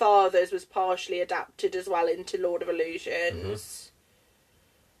the Fathers was partially adapted as well into Lord of Illusions.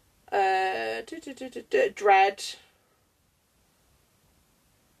 Dread.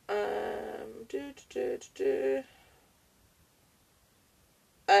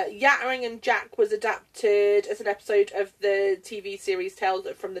 Yattering and Jack was adapted as an episode of the TV series Tales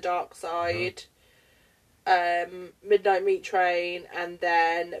from the Dark Side. Midnight Meat Train, and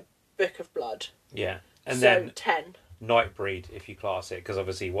then Book of Blood. Yeah. And so, then 10. Nightbreed, if you class it, because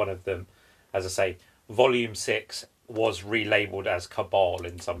obviously one of them, as I say, Volume 6 was relabeled as Cabal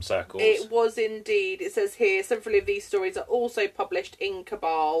in some circles. It was indeed. It says here, several of these stories are also published in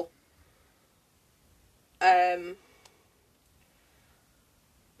Cabal. But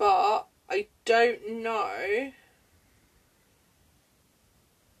I don't know.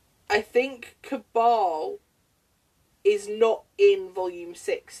 I think Cabal is not in Volume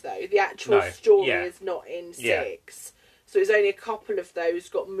 6, though. The actual story is not in 6. So it's only a couple of those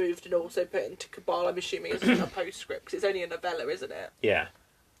got moved and also put into Cabal. I'm assuming it's in a postscript, 'cause it's only a novella, isn't it? Yeah.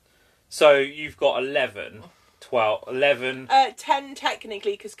 So you've got 11, 12, 11... 10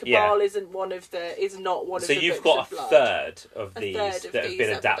 technically, because Cabal isn't one of the... is not one of the So you've books got of a blood. third of these that have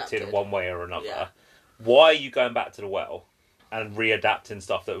been adapted one way or another. Yeah. Why are you going back to the well and readapting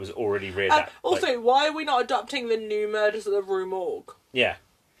stuff that was already readapted? Also, why are we not adapting the new Murders of the Rue Morgue? Yeah.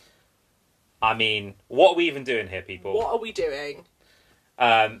 I mean, what are we even doing here, people? What are we doing?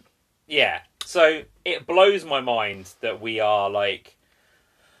 Yeah. So it blows my mind that we are like...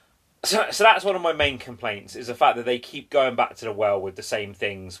 So that's one of my main complaints, is the fact that they keep going back to the well with the same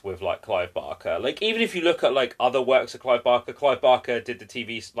things with, like, Clive Barker. Like, even if you look at, like, other works of Clive Barker did the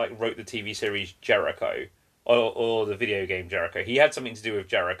TV... like, wrote the TV series Jericho. Or the video game Jericho. He had something to do with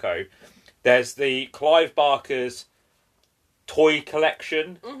Jericho. There's the Clive Barker's toy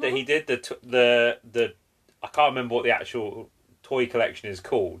collection that he did. The I can't remember what the actual toy collection is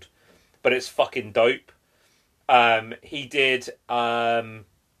called, but it's fucking dope. He did a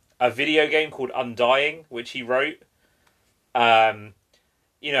video game called Undying, which he wrote.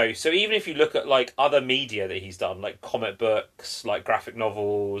 You know, so even if you look at like other media that he's done, like comic books, like graphic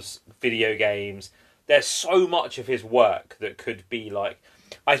novels, video games, there's so much of his work that could be like...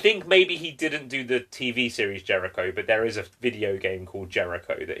 I think maybe he didn't do the TV series Jericho, but there is a video game called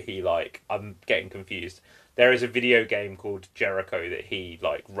Jericho that he, like... I'm getting confused. There is a video game called Jericho that he,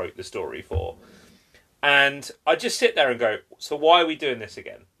 like, wrote the story for. And I just sit there and go, so why are we doing this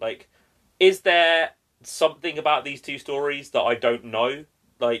again? Like, is there something about these two stories that I don't know?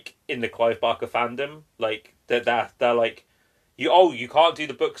 Like, in the Clive Barker fandom? Like, they're like... You can't do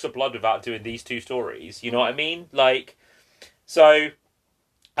the Books of Blood without doing these two stories. You know what I mean? Like, so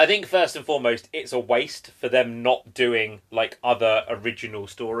I think first and foremost, it's a waste for them not doing like other original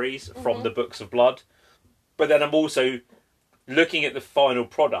stories from the Books of Blood. But then I'm also looking at the final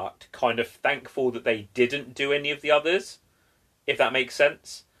product, kind of thankful that they didn't do any of the others, if that makes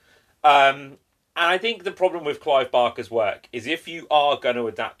sense. And I think the problem with Clive Barker's work is if you are going to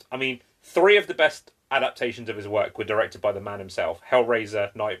adapt... I mean, 3 of the best adaptations of his work were directed by the man himself: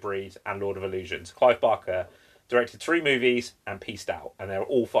 Hellraiser, Nightbreed, and Lord of Illusions. Clive Barker directed 3 movies and pieced out, and they're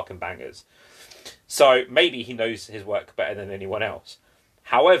all fucking bangers. So maybe he knows his work better than anyone else.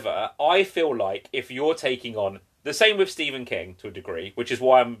 However, I feel like if you're taking on... The same with Stephen King, to a degree, which is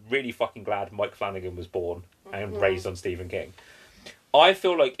why I'm really fucking glad Mike Flanagan was born and raised on Stephen King. I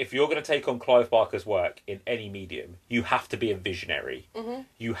feel like if you're going to take on Clive Barker's work in any medium, you have to be a visionary.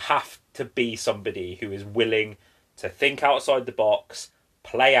 You have to be somebody who is willing to think outside the box,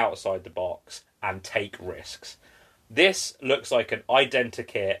 play outside the box, and take risks. This looks like an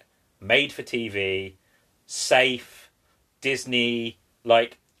identikit, made for TV, safe, Disney,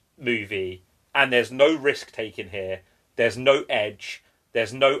 like, movie, and there's no risk taken here. There's no edge.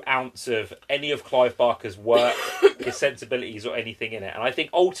 There's no ounce of any of Clive Barker's work, his sensibilities, or anything in it. And I think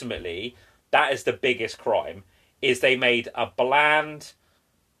ultimately that is the biggest crime, is they made a bland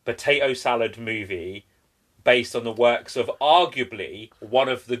potato salad movie based on the works of arguably one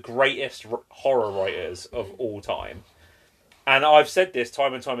of the greatest horror writers of all time. And I've said this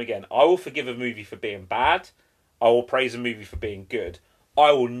time and time again. I will forgive a movie for being bad. I will praise a movie for being good.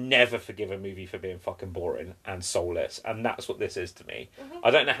 I will never forgive a movie for being fucking boring and soulless. And that's what this is to me. Mm-hmm.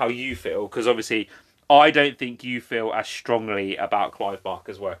 I don't know how you feel, because obviously I don't think you feel as strongly about Clive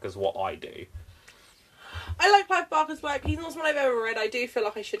Barker's work as what I do. I like Clive Barker's work. He's not someone I've ever read. I do feel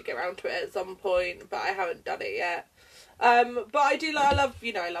like I should get around to it at some point, but I haven't done it yet. But I do like, I love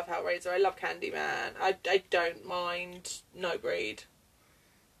Hellraiser. I love Candyman. I don't mind No Breed.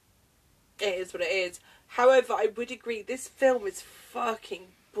 It is what it is. However, I would agree, this film is fucking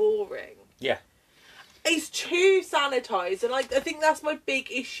boring. Yeah. It's too sanitised, and I think that's my big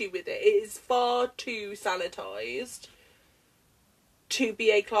issue with it. It is far too sanitised to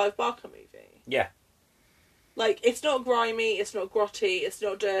be a Clive Barker movie. Yeah. Like, it's not grimy, it's not grotty, it's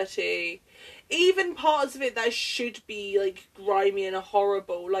not dirty. Even parts of it that should be, like, grimy and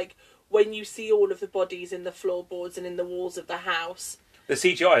horrible, like when you see all of the bodies in the floorboards and in the walls of the house. The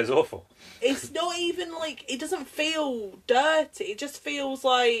CGI is awful. It's not even, like, it doesn't feel dirty. It just feels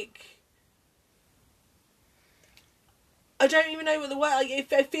like... I don't even know what the word... Like,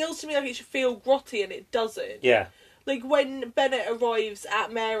 it feels to me like it should feel grotty, and it doesn't. Yeah. Like, when Bennett arrives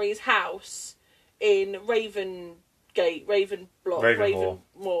at Mary's house in Ravenmoor.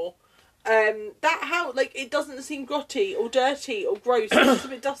 That house, like, it doesn't seem grotty or dirty or gross. It's just a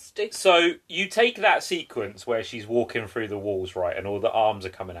bit dusty. So you take that sequence where she's walking through the walls, right, and all the arms are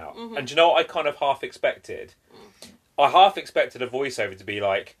coming out. Mm-hmm. And do you know what I kind of half expected? I half expected a voiceover to be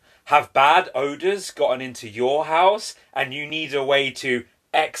like, have bad odours gotten into your house and you need a way to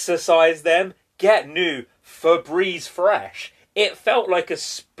exorcise them? Get new Febreze Fresh. It felt like a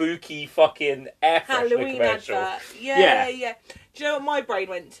spooky fucking air freshener Halloween commercial. advert. Yeah. Do you know what my brain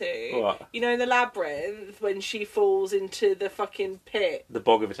went to? What? You know, in the labyrinth, when she falls into the fucking pit. The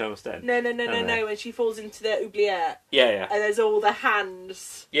Bog of Eternal Stench. No. When she falls into the oubliette. Yeah. And there's all the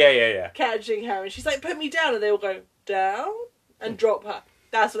hands. Yeah. Catching her, and she's like, "Put me down," and they all go down and drop her.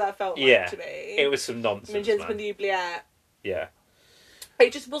 That's what that felt like to me. It was some nonsense. When she ends up in the oubliette. Yeah.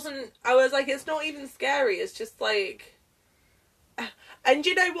 It just wasn't. I was like, it's not even scary. It's just like. And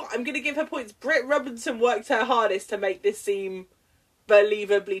you know what? I'm going to give her points. Britt Robinson worked her hardest to make this seem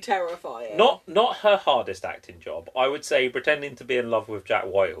believably terrifying. Not her hardest acting job. I would say pretending to be in love with Jack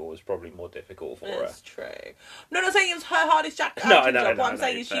Whitehall was probably more difficult for her. That's true. I'm not saying it was her hardest acting job. What I'm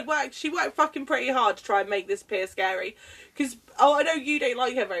saying is she worked fucking pretty hard to try and make this appear scary. Because, I know you don't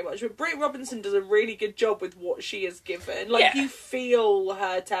like her very much, but Britt Robinson does a really good job with what she is given. Like, you feel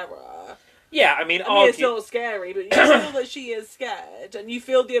her terror. Yeah, I mean it's not scary, but you feel that she is scared, and you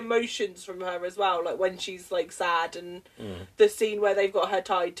feel the emotions from her as well, like when she's like sad, and the scene where they've got her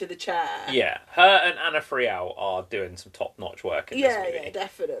tied to the chair. Yeah, her and Anna Friel are doing some top-notch work in this movie. Yeah,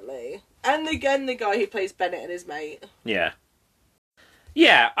 definitely. And again, the guy who plays Bennett and his mate. Yeah,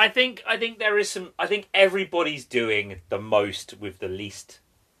 I think there is some. I think everybody's doing the most with the least,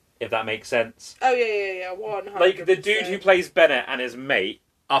 if that makes sense. Oh yeah, 100%. Like the dude who plays Bennett and his mate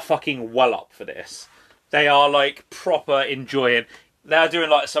are fucking well up for this. They are like proper enjoying. They're doing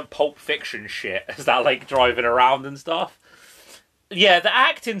like some Pulp Fiction shit as they're like driving around and stuff. Yeah, the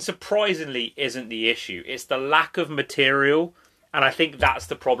acting surprisingly isn't the issue. It's the lack of material, and I think that's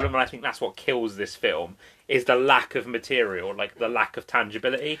the problem. And I think that's what kills this film is the lack of material, like the lack of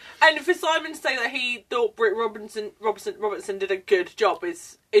tangibility. And for Simon to say that he thought Britt Robertson did a good job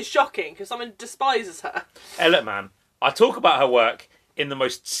is shocking because Simon despises her. Hey, look, man, I talk about her work in the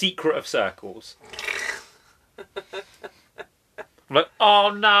most secret of circles. I'm like,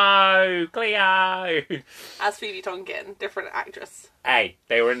 oh no, Cleo! As Phoebe Tonkin, different actress. Hey,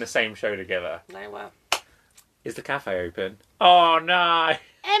 they were in the same show together. No, well. Is the cafe open? Oh no!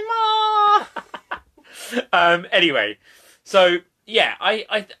 Emma! Anyway, so yeah,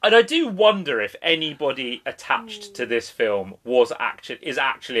 I do wonder if anybody attached to this film is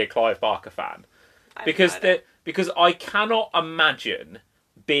actually a Clive Barker fan. Because I cannot imagine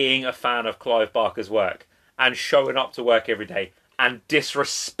being a fan of Clive Barker's work and showing up to work every day and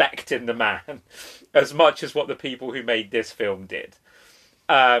disrespecting the man as much as what the people who made this film did.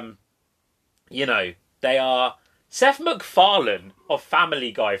 You know, they are... Seth MacFarlane of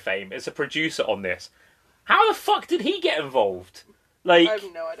Family Guy fame is a producer on this. How the fuck did he get involved? Like, I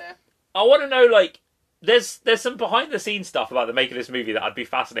have no idea. I want to know, like... There's some behind-the-scenes stuff about the making of this movie that I'd be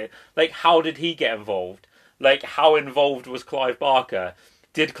fascinated. Like, how did he get involved? Like, how involved was Clive Barker?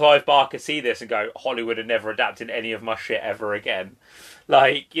 Did Clive Barker see this and go, Hollywood had never adapted any of my shit ever again?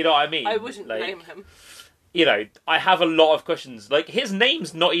 Like, you know what I mean? I wouldn't like, blame him. you know, I have a lot of questions. Like, his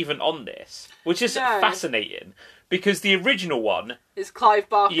name's not even on this, which is fascinating, because the original one is Clive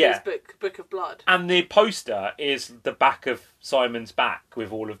Barker's Book of Blood. And the poster is the back of Simon's back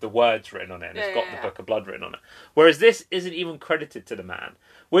with all of the words written on it, and it's got the Book of Blood written on it. Whereas this isn't even credited to the man,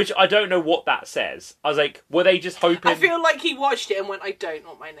 which I don't know what that says. I was like, were they just hoping... I feel like he watched it and went, I don't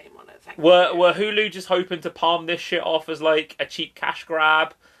want my name on it, thank you. Were Hulu just hoping to palm this shit off as, like, a cheap cash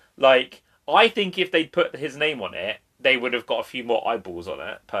grab? Like, I think if they'd put his name on it, they would have got a few more eyeballs on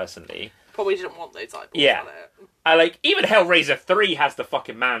it, personally. Probably didn't want those eyeballs on it. Like, even Hellraiser 3 has the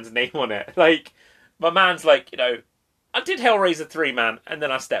fucking man's name on it. Like, my man's like, you know, I did Hellraiser 3, man, and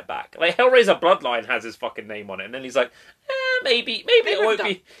then I stepped back. Like, Hellraiser Bloodline has his fucking name on it, and then he's like, maybe it won't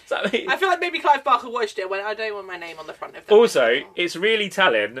be... I feel like maybe Clive Barker watched it and went, I don't want my name on the front of that. Also, it's really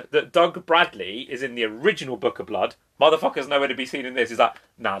telling that Doug Bradley is in the original Book of Blood. Motherfucker's nowhere to be seen in this. He's like,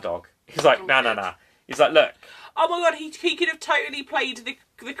 nah, dog. He's like, nah. He's like, look. Oh my god, he could have totally played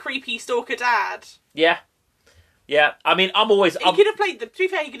the creepy stalker dad. Yeah, I mean, He could have played to be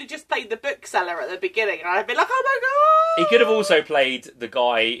fair, he could have just played the bookseller at the beginning, and I'd be like, oh my god! He could have also played the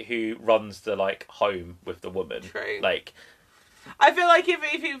guy who runs the, like, home with the woman. True. Like... I feel like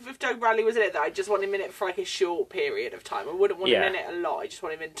if Doug Bradley was in it, I just want him in it for, like, a short period of time. I wouldn't want him in it a lot. I just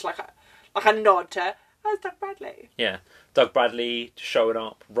want him into, like a nod to, oh, it's Doug Bradley. Yeah. Doug Bradley showing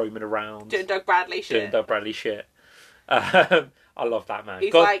up, roaming around. Doing Doug Bradley shit. I love that man.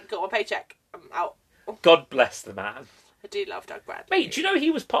 He's like, got my paycheck, I'm out. God bless the man. I do love Doug Bradley. Mate, do you know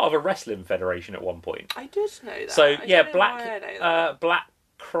he was part of a wrestling federation at one point? I did know that. So,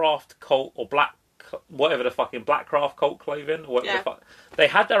 Blackcraft Cult, or whatever the fucking Blackcraft Cult Clothing, or whatever the fuck. They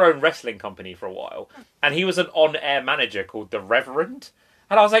had their own wrestling company for a while, and he was an on-air manager called The Reverend.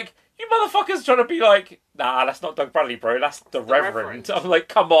 And I was like, you motherfuckers trying to be like, nah, that's not Doug Bradley, bro, that's The Reverend. I'm like,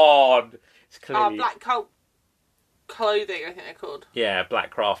 come on. It's clearly... Black Cult Clothing, I think they're called. Yeah,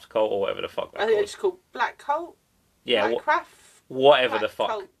 Blackcraft Cult, or whatever the fuck I think they're just called Black Cult? Yeah, whatever the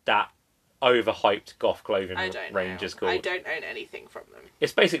fuck that overhyped goth clothing range is called. I don't own anything from them.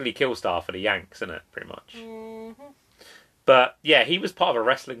 It's basically Killstar for the Yanks, isn't it? Pretty much. Mm-hmm. But yeah, he was part of a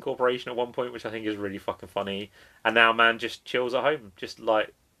wrestling corporation at one point, which I think is really fucking funny. And now, man, just chills at home, just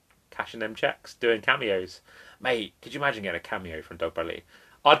like cashing them checks, doing cameos. Mate, could you imagine getting a cameo from Doug Bradley?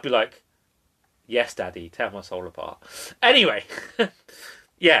 I'd be like, yes, Daddy, tear my soul apart. Anyway.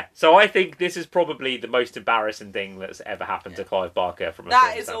 Yeah, so I think this is probably the most embarrassing thing that's ever happened to Clive Barker from a That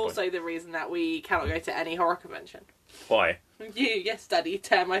film is standpoint. also the reason that we cannot go to any horror convention. Why? Yes, Daddy,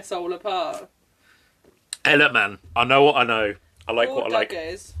 tear my soul apart. Hey, look, man, I know what I know. I like what I like.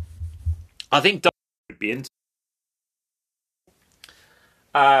 Duggars. I think Doug would be into.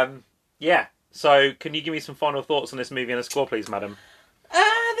 Yeah. So, can you give me some final thoughts on this movie and a score, please, madam?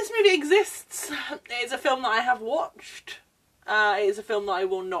 This movie exists. It is a film that I have watched. It is a film that I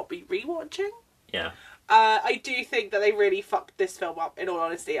will not be rewatching. Yeah. I do think that they really fucked this film up, in all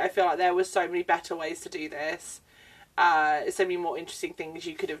honesty. I feel like there was so many better ways to do this. So many more interesting things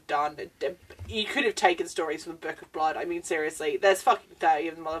you could have done. You could have taken stories from the Book of Blood. I mean, seriously, there's fucking 30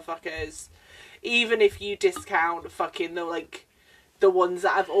 of them motherfuckers. Even if you discount fucking the ones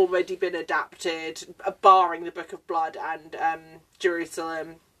that have already been adapted, barring the Book of Blood and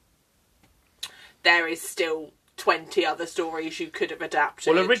Jerusalem, there is still 20 other stories you could have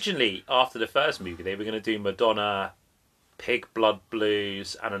adapted. Well, originally, after the first movie, they were going to do Madonna, Pig Blood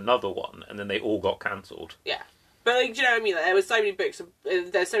Blues, and another one, and then they all got cancelled. Yeah. But, do you know what I mean? There were so many books,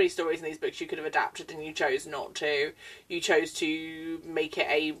 there's so many stories in these books you could have adapted, and you chose not to. You chose to make it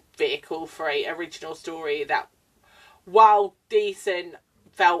a vehicle for a original story that, while decent,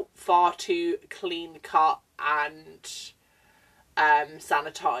 felt far too clean-cut and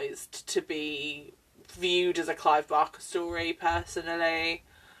sanitised to be viewed as a Clive Barker story, personally.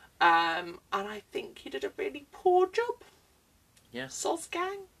 And I think he did a really poor job. Yeah.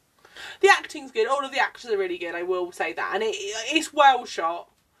 Sosgang. The acting's good. All of the actors are really good, I will say that. And it's well shot.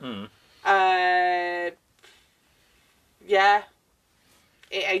 Yeah.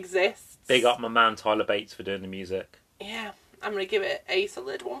 It exists. Big up my man Tyler Bates for doing the music. Yeah. I'm going to give it a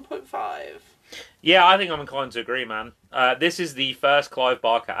solid 1.5. Yeah, I think I'm inclined to agree, man. This is the first Clive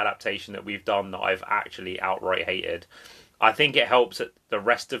Barker adaptation that we've done that I've actually outright hated. I think it helps that the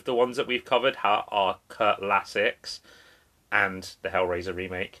rest of the ones that we've covered are Kurt Lassick's and the Hellraiser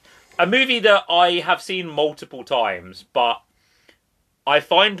remake. A movie that I have seen multiple times, but I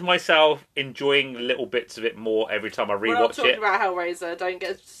find myself enjoying little bits of it more every time I rewatch it. We're not talking about Hellraiser. Don't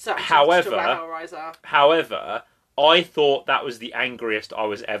get such about Hellraiser. However, I thought that was the angriest I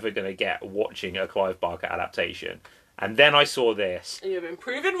was ever going to get watching a Clive Barker adaptation. And then I saw this. And you've been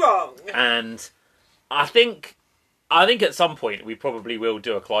proven wrong. And I think at some point we probably will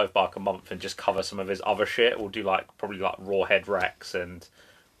do a Clive Barker month and just cover some of his other shit. We'll do probably Rawhead Rex and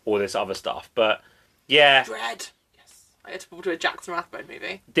all this other stuff. But yeah, Dread. Yes, I had to do a Jackson Rathbone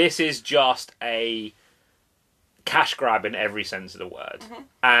movie. This is just a cash grab in every sense of the word,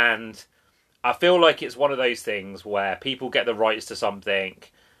 and I feel like it's one of those things where people get the rights to something.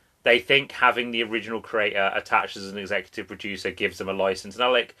 They think having the original creator attached as an executive producer gives them a license.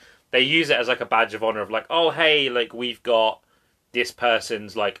 Now, they use it as a badge of honor of oh, hey, we've got this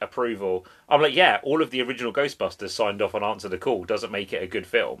person's approval. I'm yeah, all of the original Ghostbusters signed off on Answer the Call. Doesn't make it a good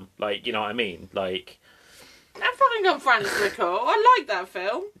film. You know what I mean? That fucking got Francis Nicole. I like that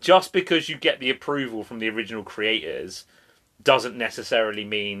film. Just because you get the approval from the original creators doesn't necessarily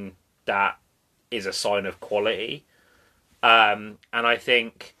mean that is a sign of quality. And I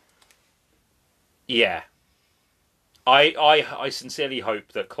think, yeah, I sincerely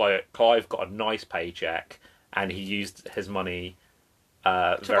hope that Clive got a nice paycheck and he used his money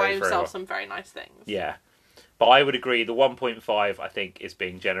to buy himself well. some very nice things. Yeah. But I would agree, the 1.5 I think is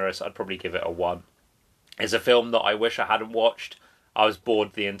being generous. I'd probably give it a 1. It's a film that I wish I hadn't watched. I was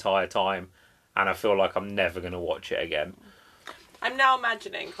bored the entire time, and I feel like I'm never going to watch it again. I'm now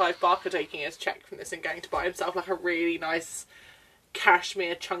imagining Clive Barker taking his cheque from this and going to buy himself a really nice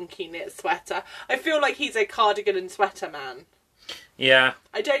cashmere chunky knit sweater. I feel like he's a cardigan and sweater man. Yeah.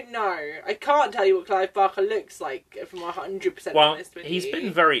 I don't know. I can't tell you what Clive Barker looks like, if I'm 100% honest with you. He's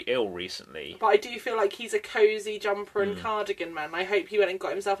been very ill recently. But I do feel like he's a cosy jumper and cardigan man. I hope he went and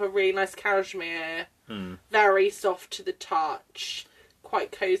got himself a really nice cashmere, very soft to the touch,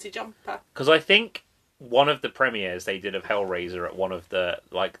 quite cosy jumper. Because I think one of the premieres they did of Hellraiser at one of the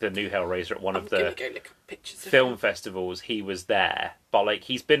new Hellraiser at one of the go look at pictures of film festivals, he was there. But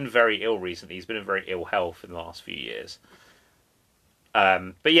he's been very ill recently. He's been in very ill health in the last few years.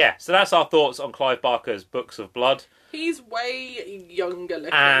 But yeah, so that's our thoughts on Clive Barker's Books of Blood. He's way younger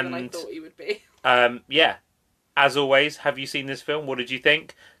looking than I thought he would be. Yeah. As always, have you seen this film? What did you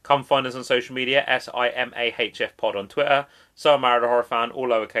think? Come find us on social media, SIMAHF Pod on Twitter, So I'm Married a Horror Fan, all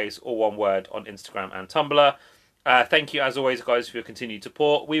lowercase, all one word, on Instagram and Tumblr. Thank you, as always, guys, for your continued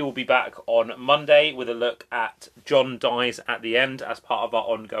support. We will be back on Monday with a look at John Dies at the End as part of our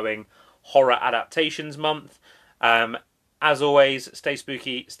ongoing Horror Adaptations Month. As always, stay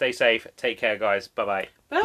spooky, stay safe, take care, guys. Bye-bye. Bye.